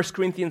 1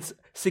 Corinthians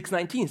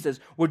 6:19. It says,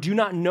 "Or do you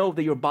not know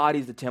that your body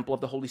is the temple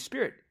of the Holy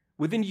Spirit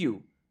within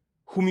you,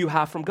 whom you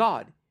have from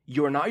God?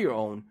 You are not your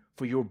own,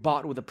 for you were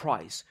bought with a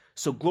price.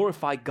 So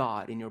glorify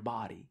God in your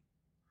body."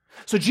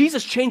 So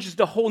Jesus changes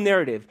the whole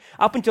narrative.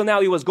 Up until now,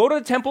 he was go to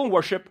the temple and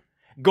worship,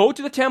 go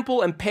to the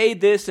temple and pay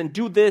this and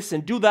do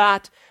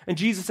that. And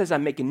Jesus says,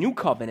 I'm making a new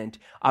covenant.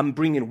 I'm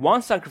bringing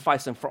one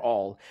sacrifice and for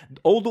all.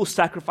 All those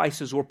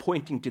sacrifices were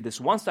pointing to this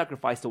one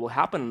sacrifice that will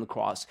happen on the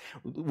cross,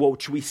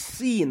 which we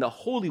see in the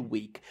Holy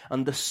Week,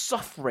 and the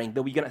suffering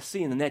that we're going to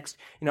see in the next,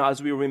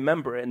 as we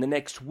remember in the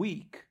next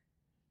week.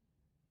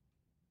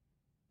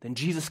 Then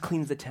Jesus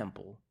cleans the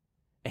temple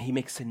and he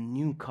makes a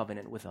new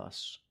covenant with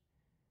us.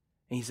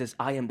 And he says,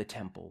 I am the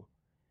temple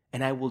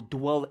and I will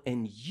dwell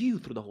in you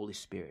through the Holy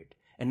Spirit.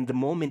 And the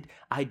moment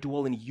I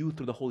dwell in you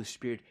through the Holy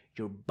Spirit,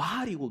 your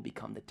body will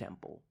become the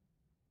temple.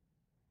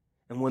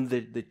 And when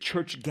the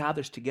church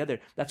gathers together,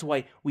 that's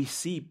why we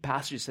see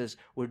passages says,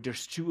 where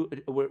there's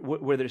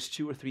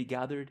two or three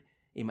gathered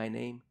in my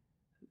name,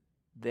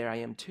 there I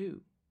am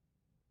too.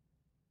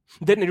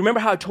 Then remember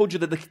how I told you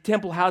that the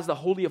temple has the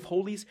Holy of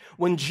Holies?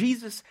 When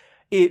Jesus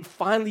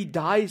finally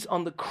dies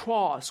on the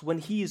cross, when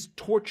he is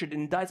tortured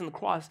and dies on the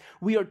cross,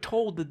 we are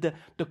told that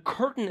the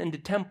curtain in the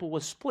temple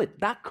was split.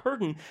 That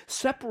curtain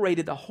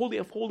separated the Holy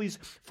of Holies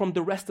from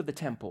the rest of the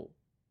temple.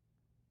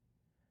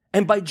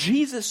 And by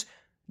Jesus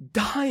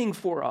dying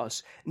for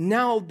us,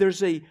 now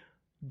there's a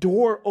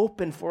door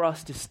open for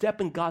us to step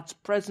in God's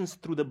presence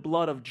through the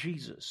blood of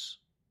Jesus.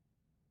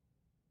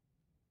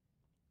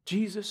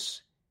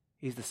 Jesus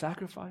is the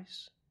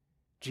sacrifice.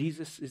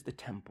 Jesus is the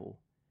temple.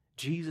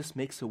 Jesus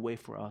makes a way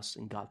for us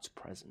in God's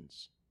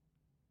presence.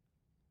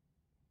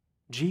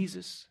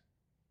 Jesus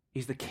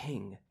is the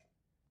King.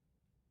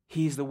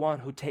 He is the one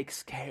who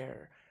takes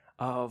care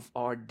of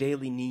our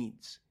daily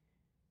needs.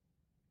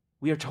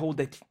 We are told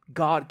that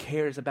God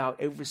cares about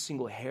every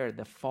single hair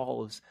that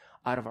falls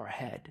out of our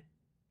head.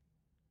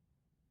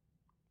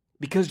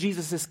 Because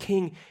Jesus is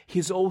King, He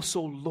is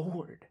also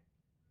Lord.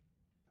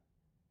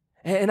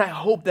 And I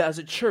hope that as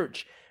a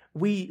church,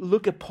 we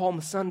look at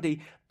Palm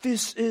Sunday,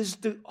 this is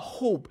the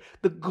hope,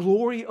 the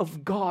glory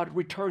of God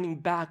returning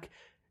back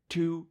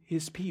to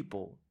His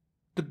people.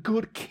 The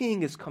good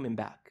King is coming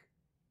back.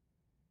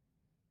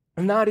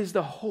 And that is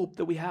the hope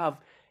that we have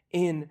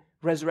in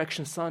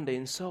Resurrection Sunday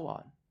and so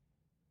on.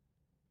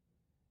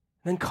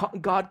 Then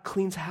God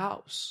cleans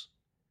house.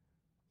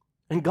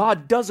 And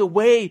God does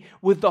away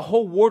with the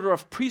whole order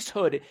of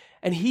priesthood,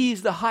 and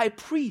He's the high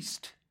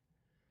priest.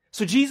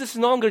 So Jesus is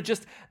no longer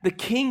just the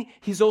king,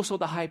 He's also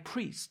the high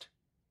priest.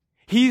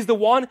 He's the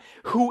one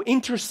who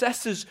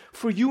intercesses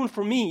for you and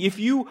for me. If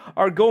you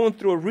are going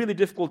through a really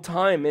difficult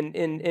time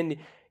and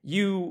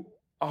you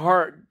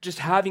are just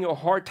having a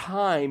hard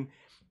time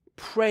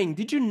praying,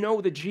 did you know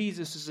that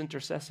Jesus is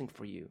intercessing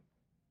for you?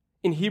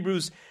 In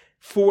Hebrews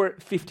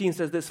 4:15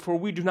 says this, "For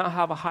we do not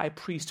have a high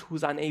priest who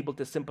is unable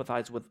to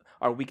sympathize with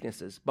our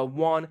weaknesses, but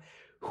one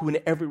who in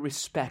every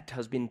respect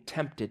has been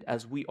tempted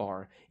as we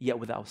are, yet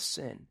without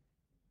sin."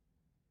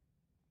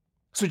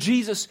 So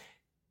Jesus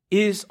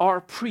is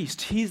our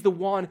priest. He's the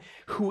one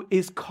who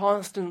is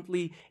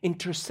constantly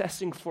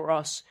intercessing for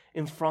us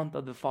in front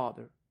of the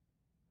Father.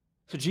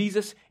 So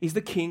Jesus is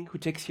the king who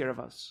takes care of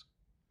us.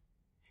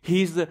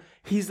 He's the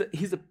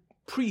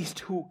priest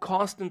who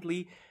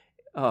constantly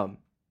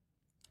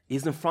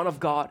is in front of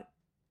God,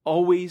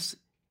 always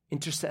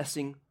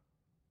intercessing,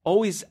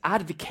 always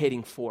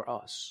advocating for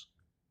us.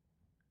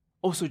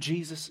 Also,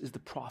 Jesus is the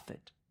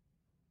prophet.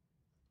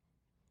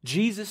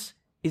 Jesus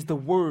is the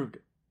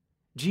Word.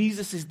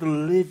 Jesus is the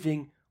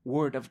living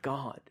Word of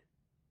God.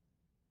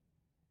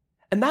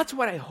 And that's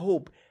what I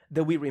hope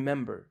that we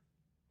remember,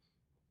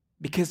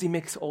 because He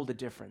makes all the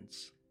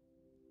difference.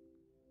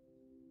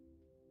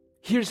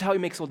 Here's how He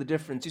makes all the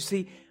difference. You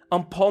see,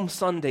 on Palm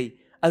Sunday,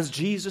 as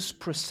Jesus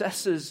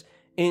processes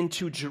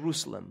into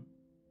Jerusalem,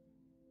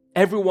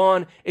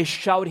 everyone is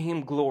shouting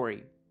Him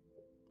glory.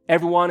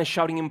 Everyone is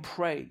shouting Him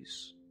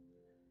praise.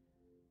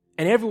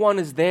 And everyone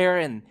is there,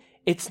 and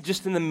it's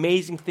just an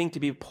amazing thing to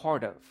be a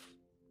part of.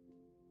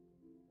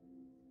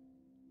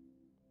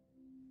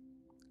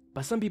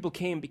 But some people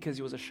came because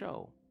it was a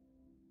show.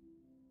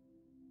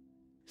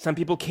 Some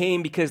people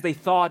came because they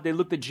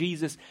looked at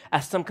Jesus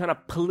as some kind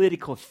of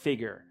political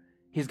figure.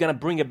 He's going to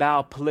bring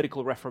about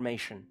political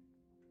reformation.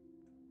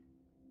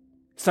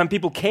 Some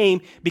people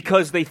came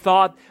because they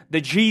thought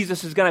that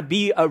Jesus is going to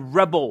be a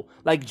rebel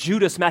like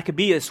Judas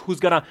Maccabeus, who's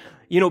going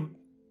to,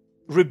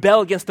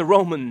 rebel against the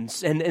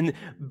Romans and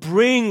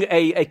bring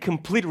a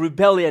complete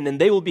rebellion, and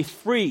they will be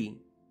free.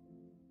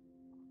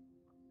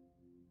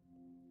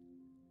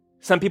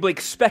 Some people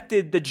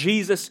expected that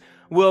Jesus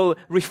will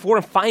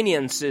reform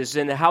finances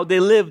and how they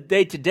live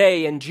day to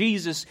day, and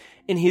Jesus,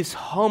 in His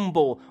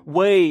humble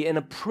way and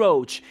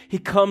approach, He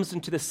comes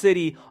into the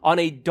city on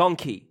a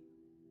donkey.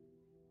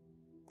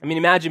 I mean,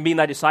 imagine being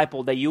that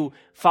disciple that you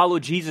follow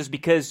Jesus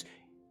because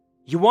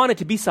you wanted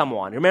to be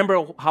someone.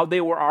 Remember how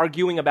they were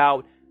arguing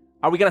about,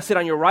 are we going to sit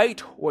on your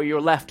right or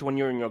your left when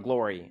you're in your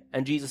glory?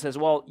 And Jesus says,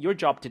 well, your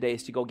job today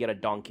is to go get a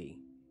donkey.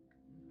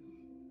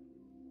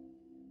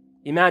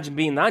 Imagine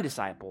being that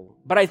disciple.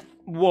 But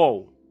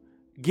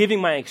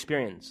giving my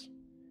experience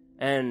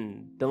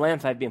and the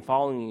length I've been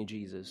following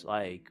Jesus,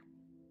 I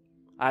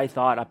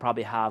thought I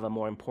probably have a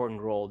more important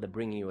role than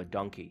bringing you a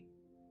donkey.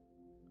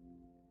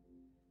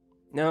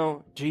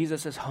 No,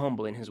 Jesus is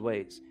humble in His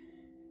ways.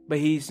 But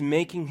He's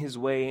making His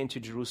way into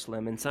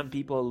Jerusalem, and some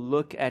people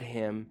look at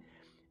Him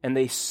and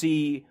they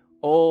see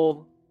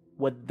all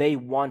what they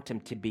want Him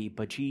to be.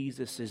 But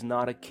Jesus is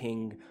not a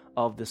king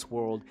of this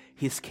world.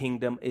 His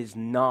kingdom is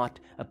not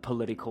a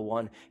political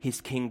one. His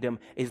kingdom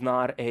is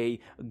not a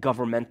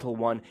governmental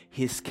one.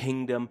 His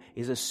kingdom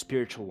is a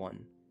spiritual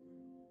one.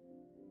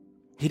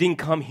 He didn't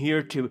come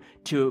here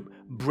to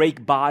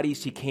break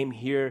bodies. He came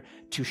here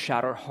to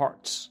shatter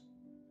hearts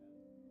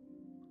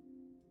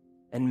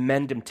and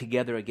mend them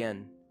together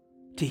again,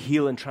 to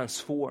heal and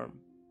transform.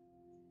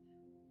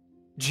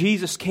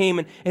 Jesus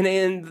came,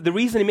 and the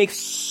reason it makes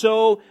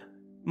so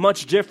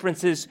much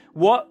difference is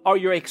what are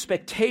your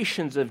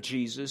expectations of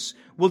Jesus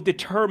will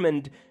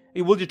determine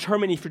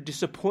if you're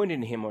disappointed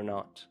in Him or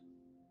not.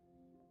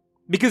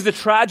 Because the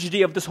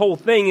tragedy of this whole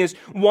thing is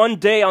one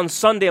day on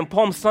Sunday, on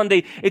Palm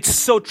Sunday, it's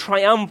so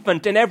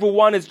triumphant and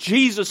everyone is,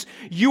 Jesus,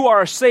 you are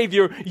our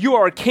Savior, you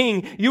are our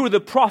King, you are the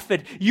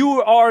prophet,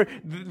 you are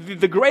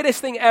the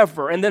greatest thing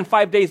ever. And then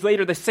 5 days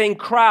later, the same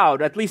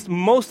crowd, at least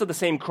most of the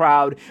same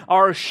crowd,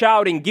 are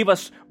shouting, give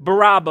us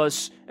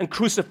Barabbas and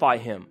crucify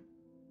Him.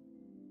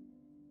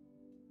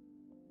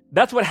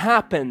 That's what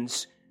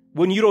happens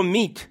when you don't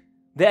meet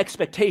the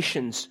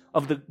expectations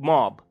of the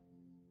mob.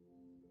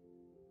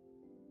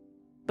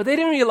 But they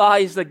didn't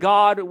realize that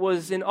God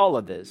was in all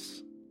of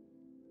this.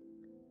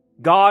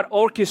 God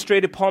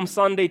orchestrated Palm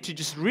Sunday to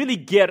just really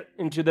get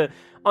into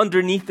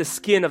underneath the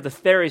skin of the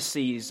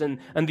Pharisees and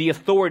the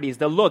authorities.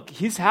 That look,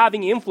 He's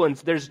having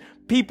influence. There's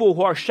people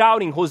who are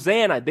shouting,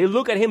 Hosanna. They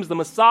look at Him as the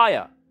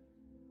Messiah,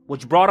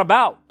 which brought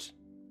about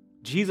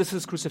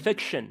Jesus'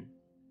 crucifixion.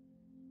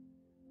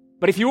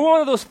 But if you were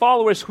one of those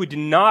followers who did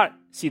not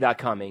see that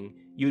coming,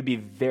 you would be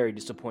very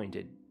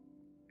disappointed.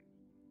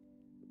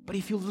 But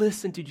if you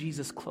listen to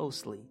Jesus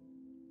closely,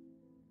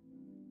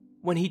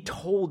 when He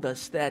told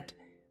us that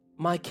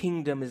my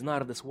kingdom is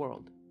not of this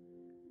world,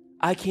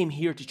 I came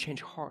here to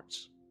change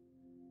hearts.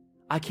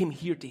 I came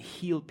here to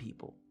heal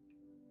people,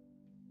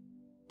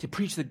 to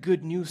preach the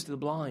good news to the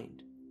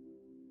blind.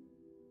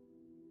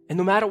 And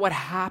no matter what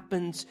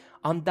happens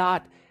on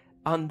that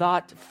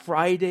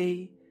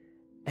Friday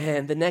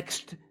and the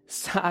next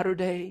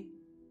Saturday,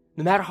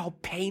 no matter how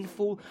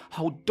painful,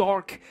 how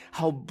dark,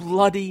 how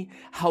bloody,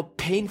 how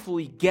painful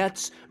it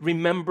gets,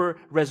 remember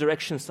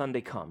Resurrection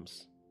Sunday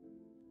comes.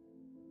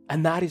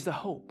 And that is the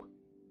hope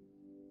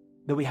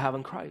that we have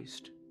in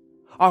Christ.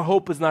 Our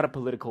hope is not a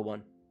political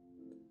one.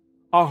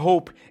 Our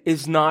hope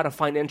is not a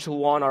financial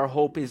one. Our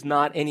hope is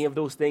not any of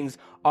those things.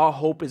 Our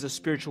hope is a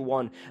spiritual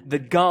one.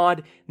 That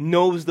God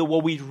knows that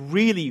what we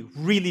really,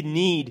 really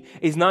need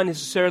is not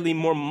necessarily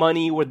more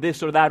money or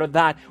this or that or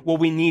that. What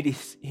we need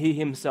is He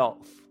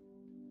Himself.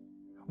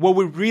 What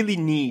we really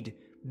need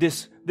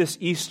this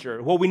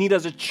Easter, what we need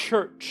as a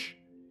church,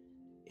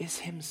 is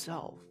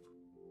Himself.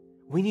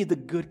 We need the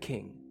good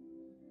King.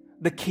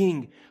 The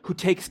King who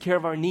takes care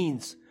of our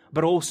needs,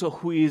 but also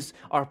who is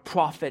our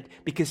prophet,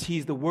 because He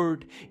is the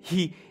Word.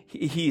 He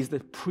is the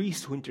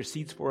priest who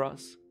intercedes for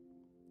us.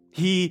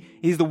 He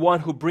is the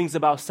one who brings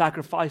about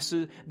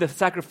sacrifices,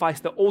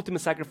 the ultimate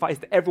sacrifice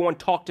that everyone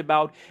talked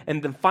about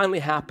and then finally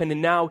happened.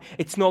 And now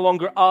it's no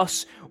longer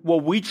us.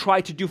 What we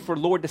try to do for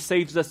Lord that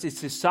saves us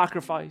is His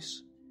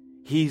sacrifice.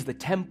 He is the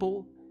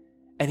temple,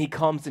 and He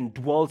comes and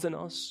dwells in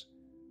us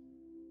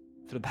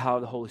through the power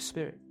of the Holy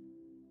Spirit.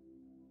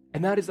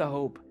 And that is the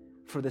hope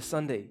for this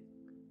Sunday.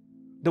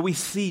 That we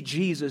see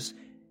Jesus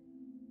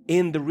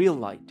in the real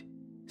light,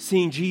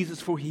 seeing Jesus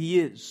for He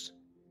is,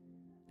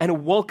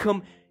 and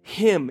welcome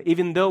Him,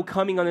 even though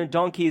coming on a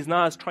donkey is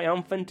not as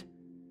triumphant.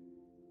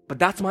 But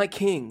that's my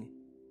King.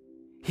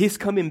 He's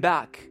coming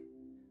back.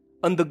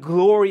 And the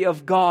glory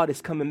of God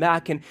is coming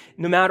back. And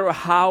no matter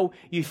how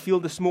you feel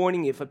this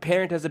morning, if a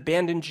parent has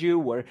abandoned you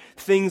or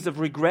things of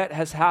regret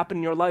has happened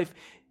in your life,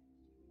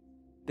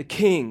 the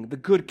King, the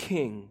good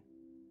King,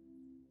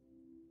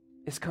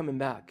 is coming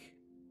back.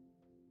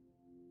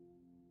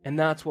 And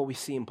that's what we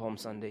see in Palm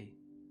Sunday.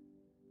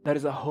 That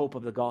is a hope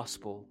of the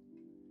gospel.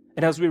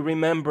 And as we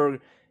remember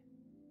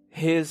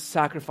His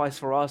sacrifice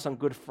for us on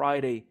Good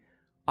Friday,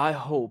 I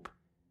hope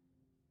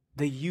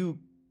that you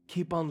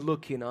keep on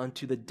looking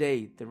unto the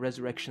day, the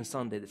Resurrection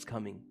Sunday that's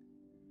coming,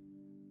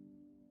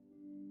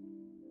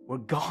 where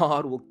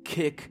God will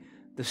kick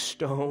the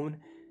stone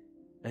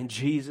and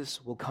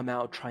Jesus will come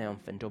out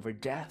triumphant over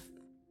death,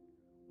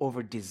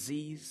 over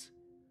disease,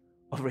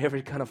 over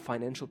every kind of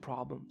financial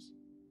problems,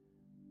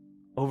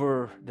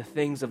 over the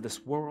things of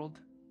this world.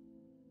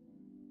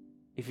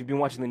 If you've been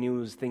watching the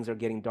news, things are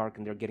getting dark,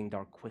 and they're getting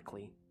dark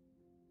quickly.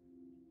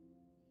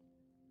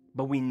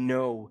 But we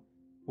know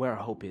where our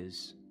hope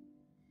is.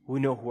 We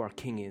know who our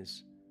King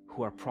is,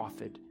 who our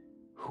prophet,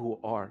 who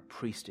our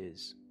priest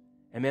is.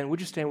 And man,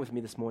 would you stand with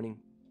me this morning?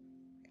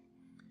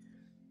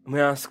 I'm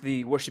going to ask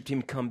the worship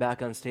team to come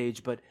back on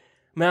stage, but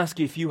I'm going to ask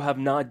you, if you have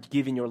not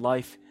given your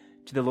life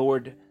to the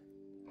Lord,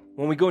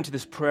 when we go into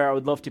this prayer, I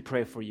would love to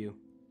pray for you.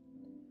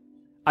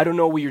 I don't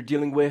know what you're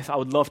dealing with. I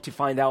would love to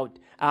find out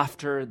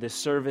after the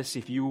service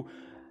if you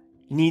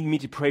need me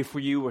to pray for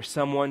you or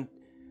someone.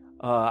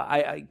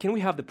 Can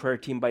we have the prayer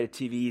team by the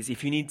TVs?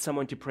 If you need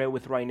someone to pray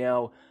with right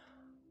now,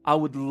 I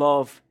would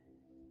love,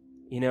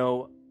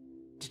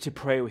 to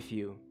pray with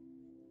you.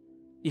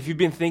 If you've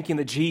been thinking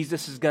that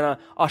Jesus is going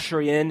to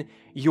usher in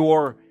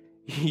your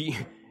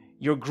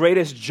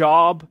greatest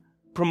job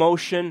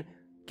promotion,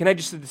 can I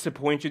just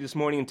disappoint you this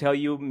morning and tell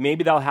you,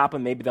 maybe that'll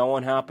happen, maybe that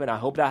won't happen. I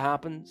hope that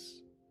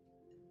happens.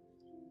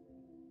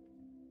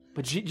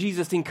 But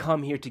Jesus didn't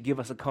come here to give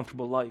us a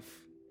comfortable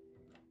life.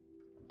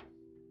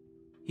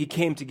 He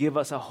came to give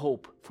us a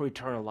hope for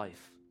eternal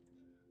life.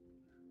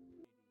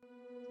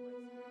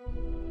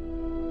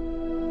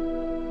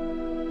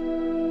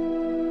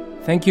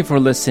 Thank you for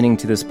listening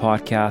to this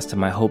podcast,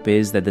 and my hope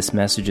is that this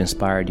message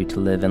inspired you to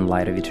live in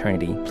light of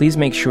eternity. Please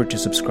make sure to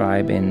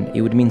subscribe, and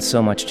it would mean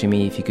so much to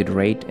me if you could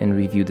rate and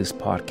review this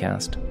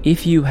podcast.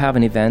 If you have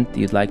an event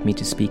that you'd like me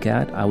to speak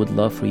at, I would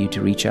love for you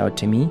to reach out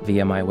to me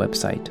via my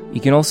website.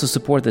 You can also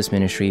support this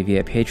ministry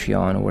via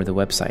Patreon or the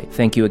website.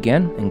 Thank you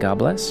again, and God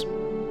bless.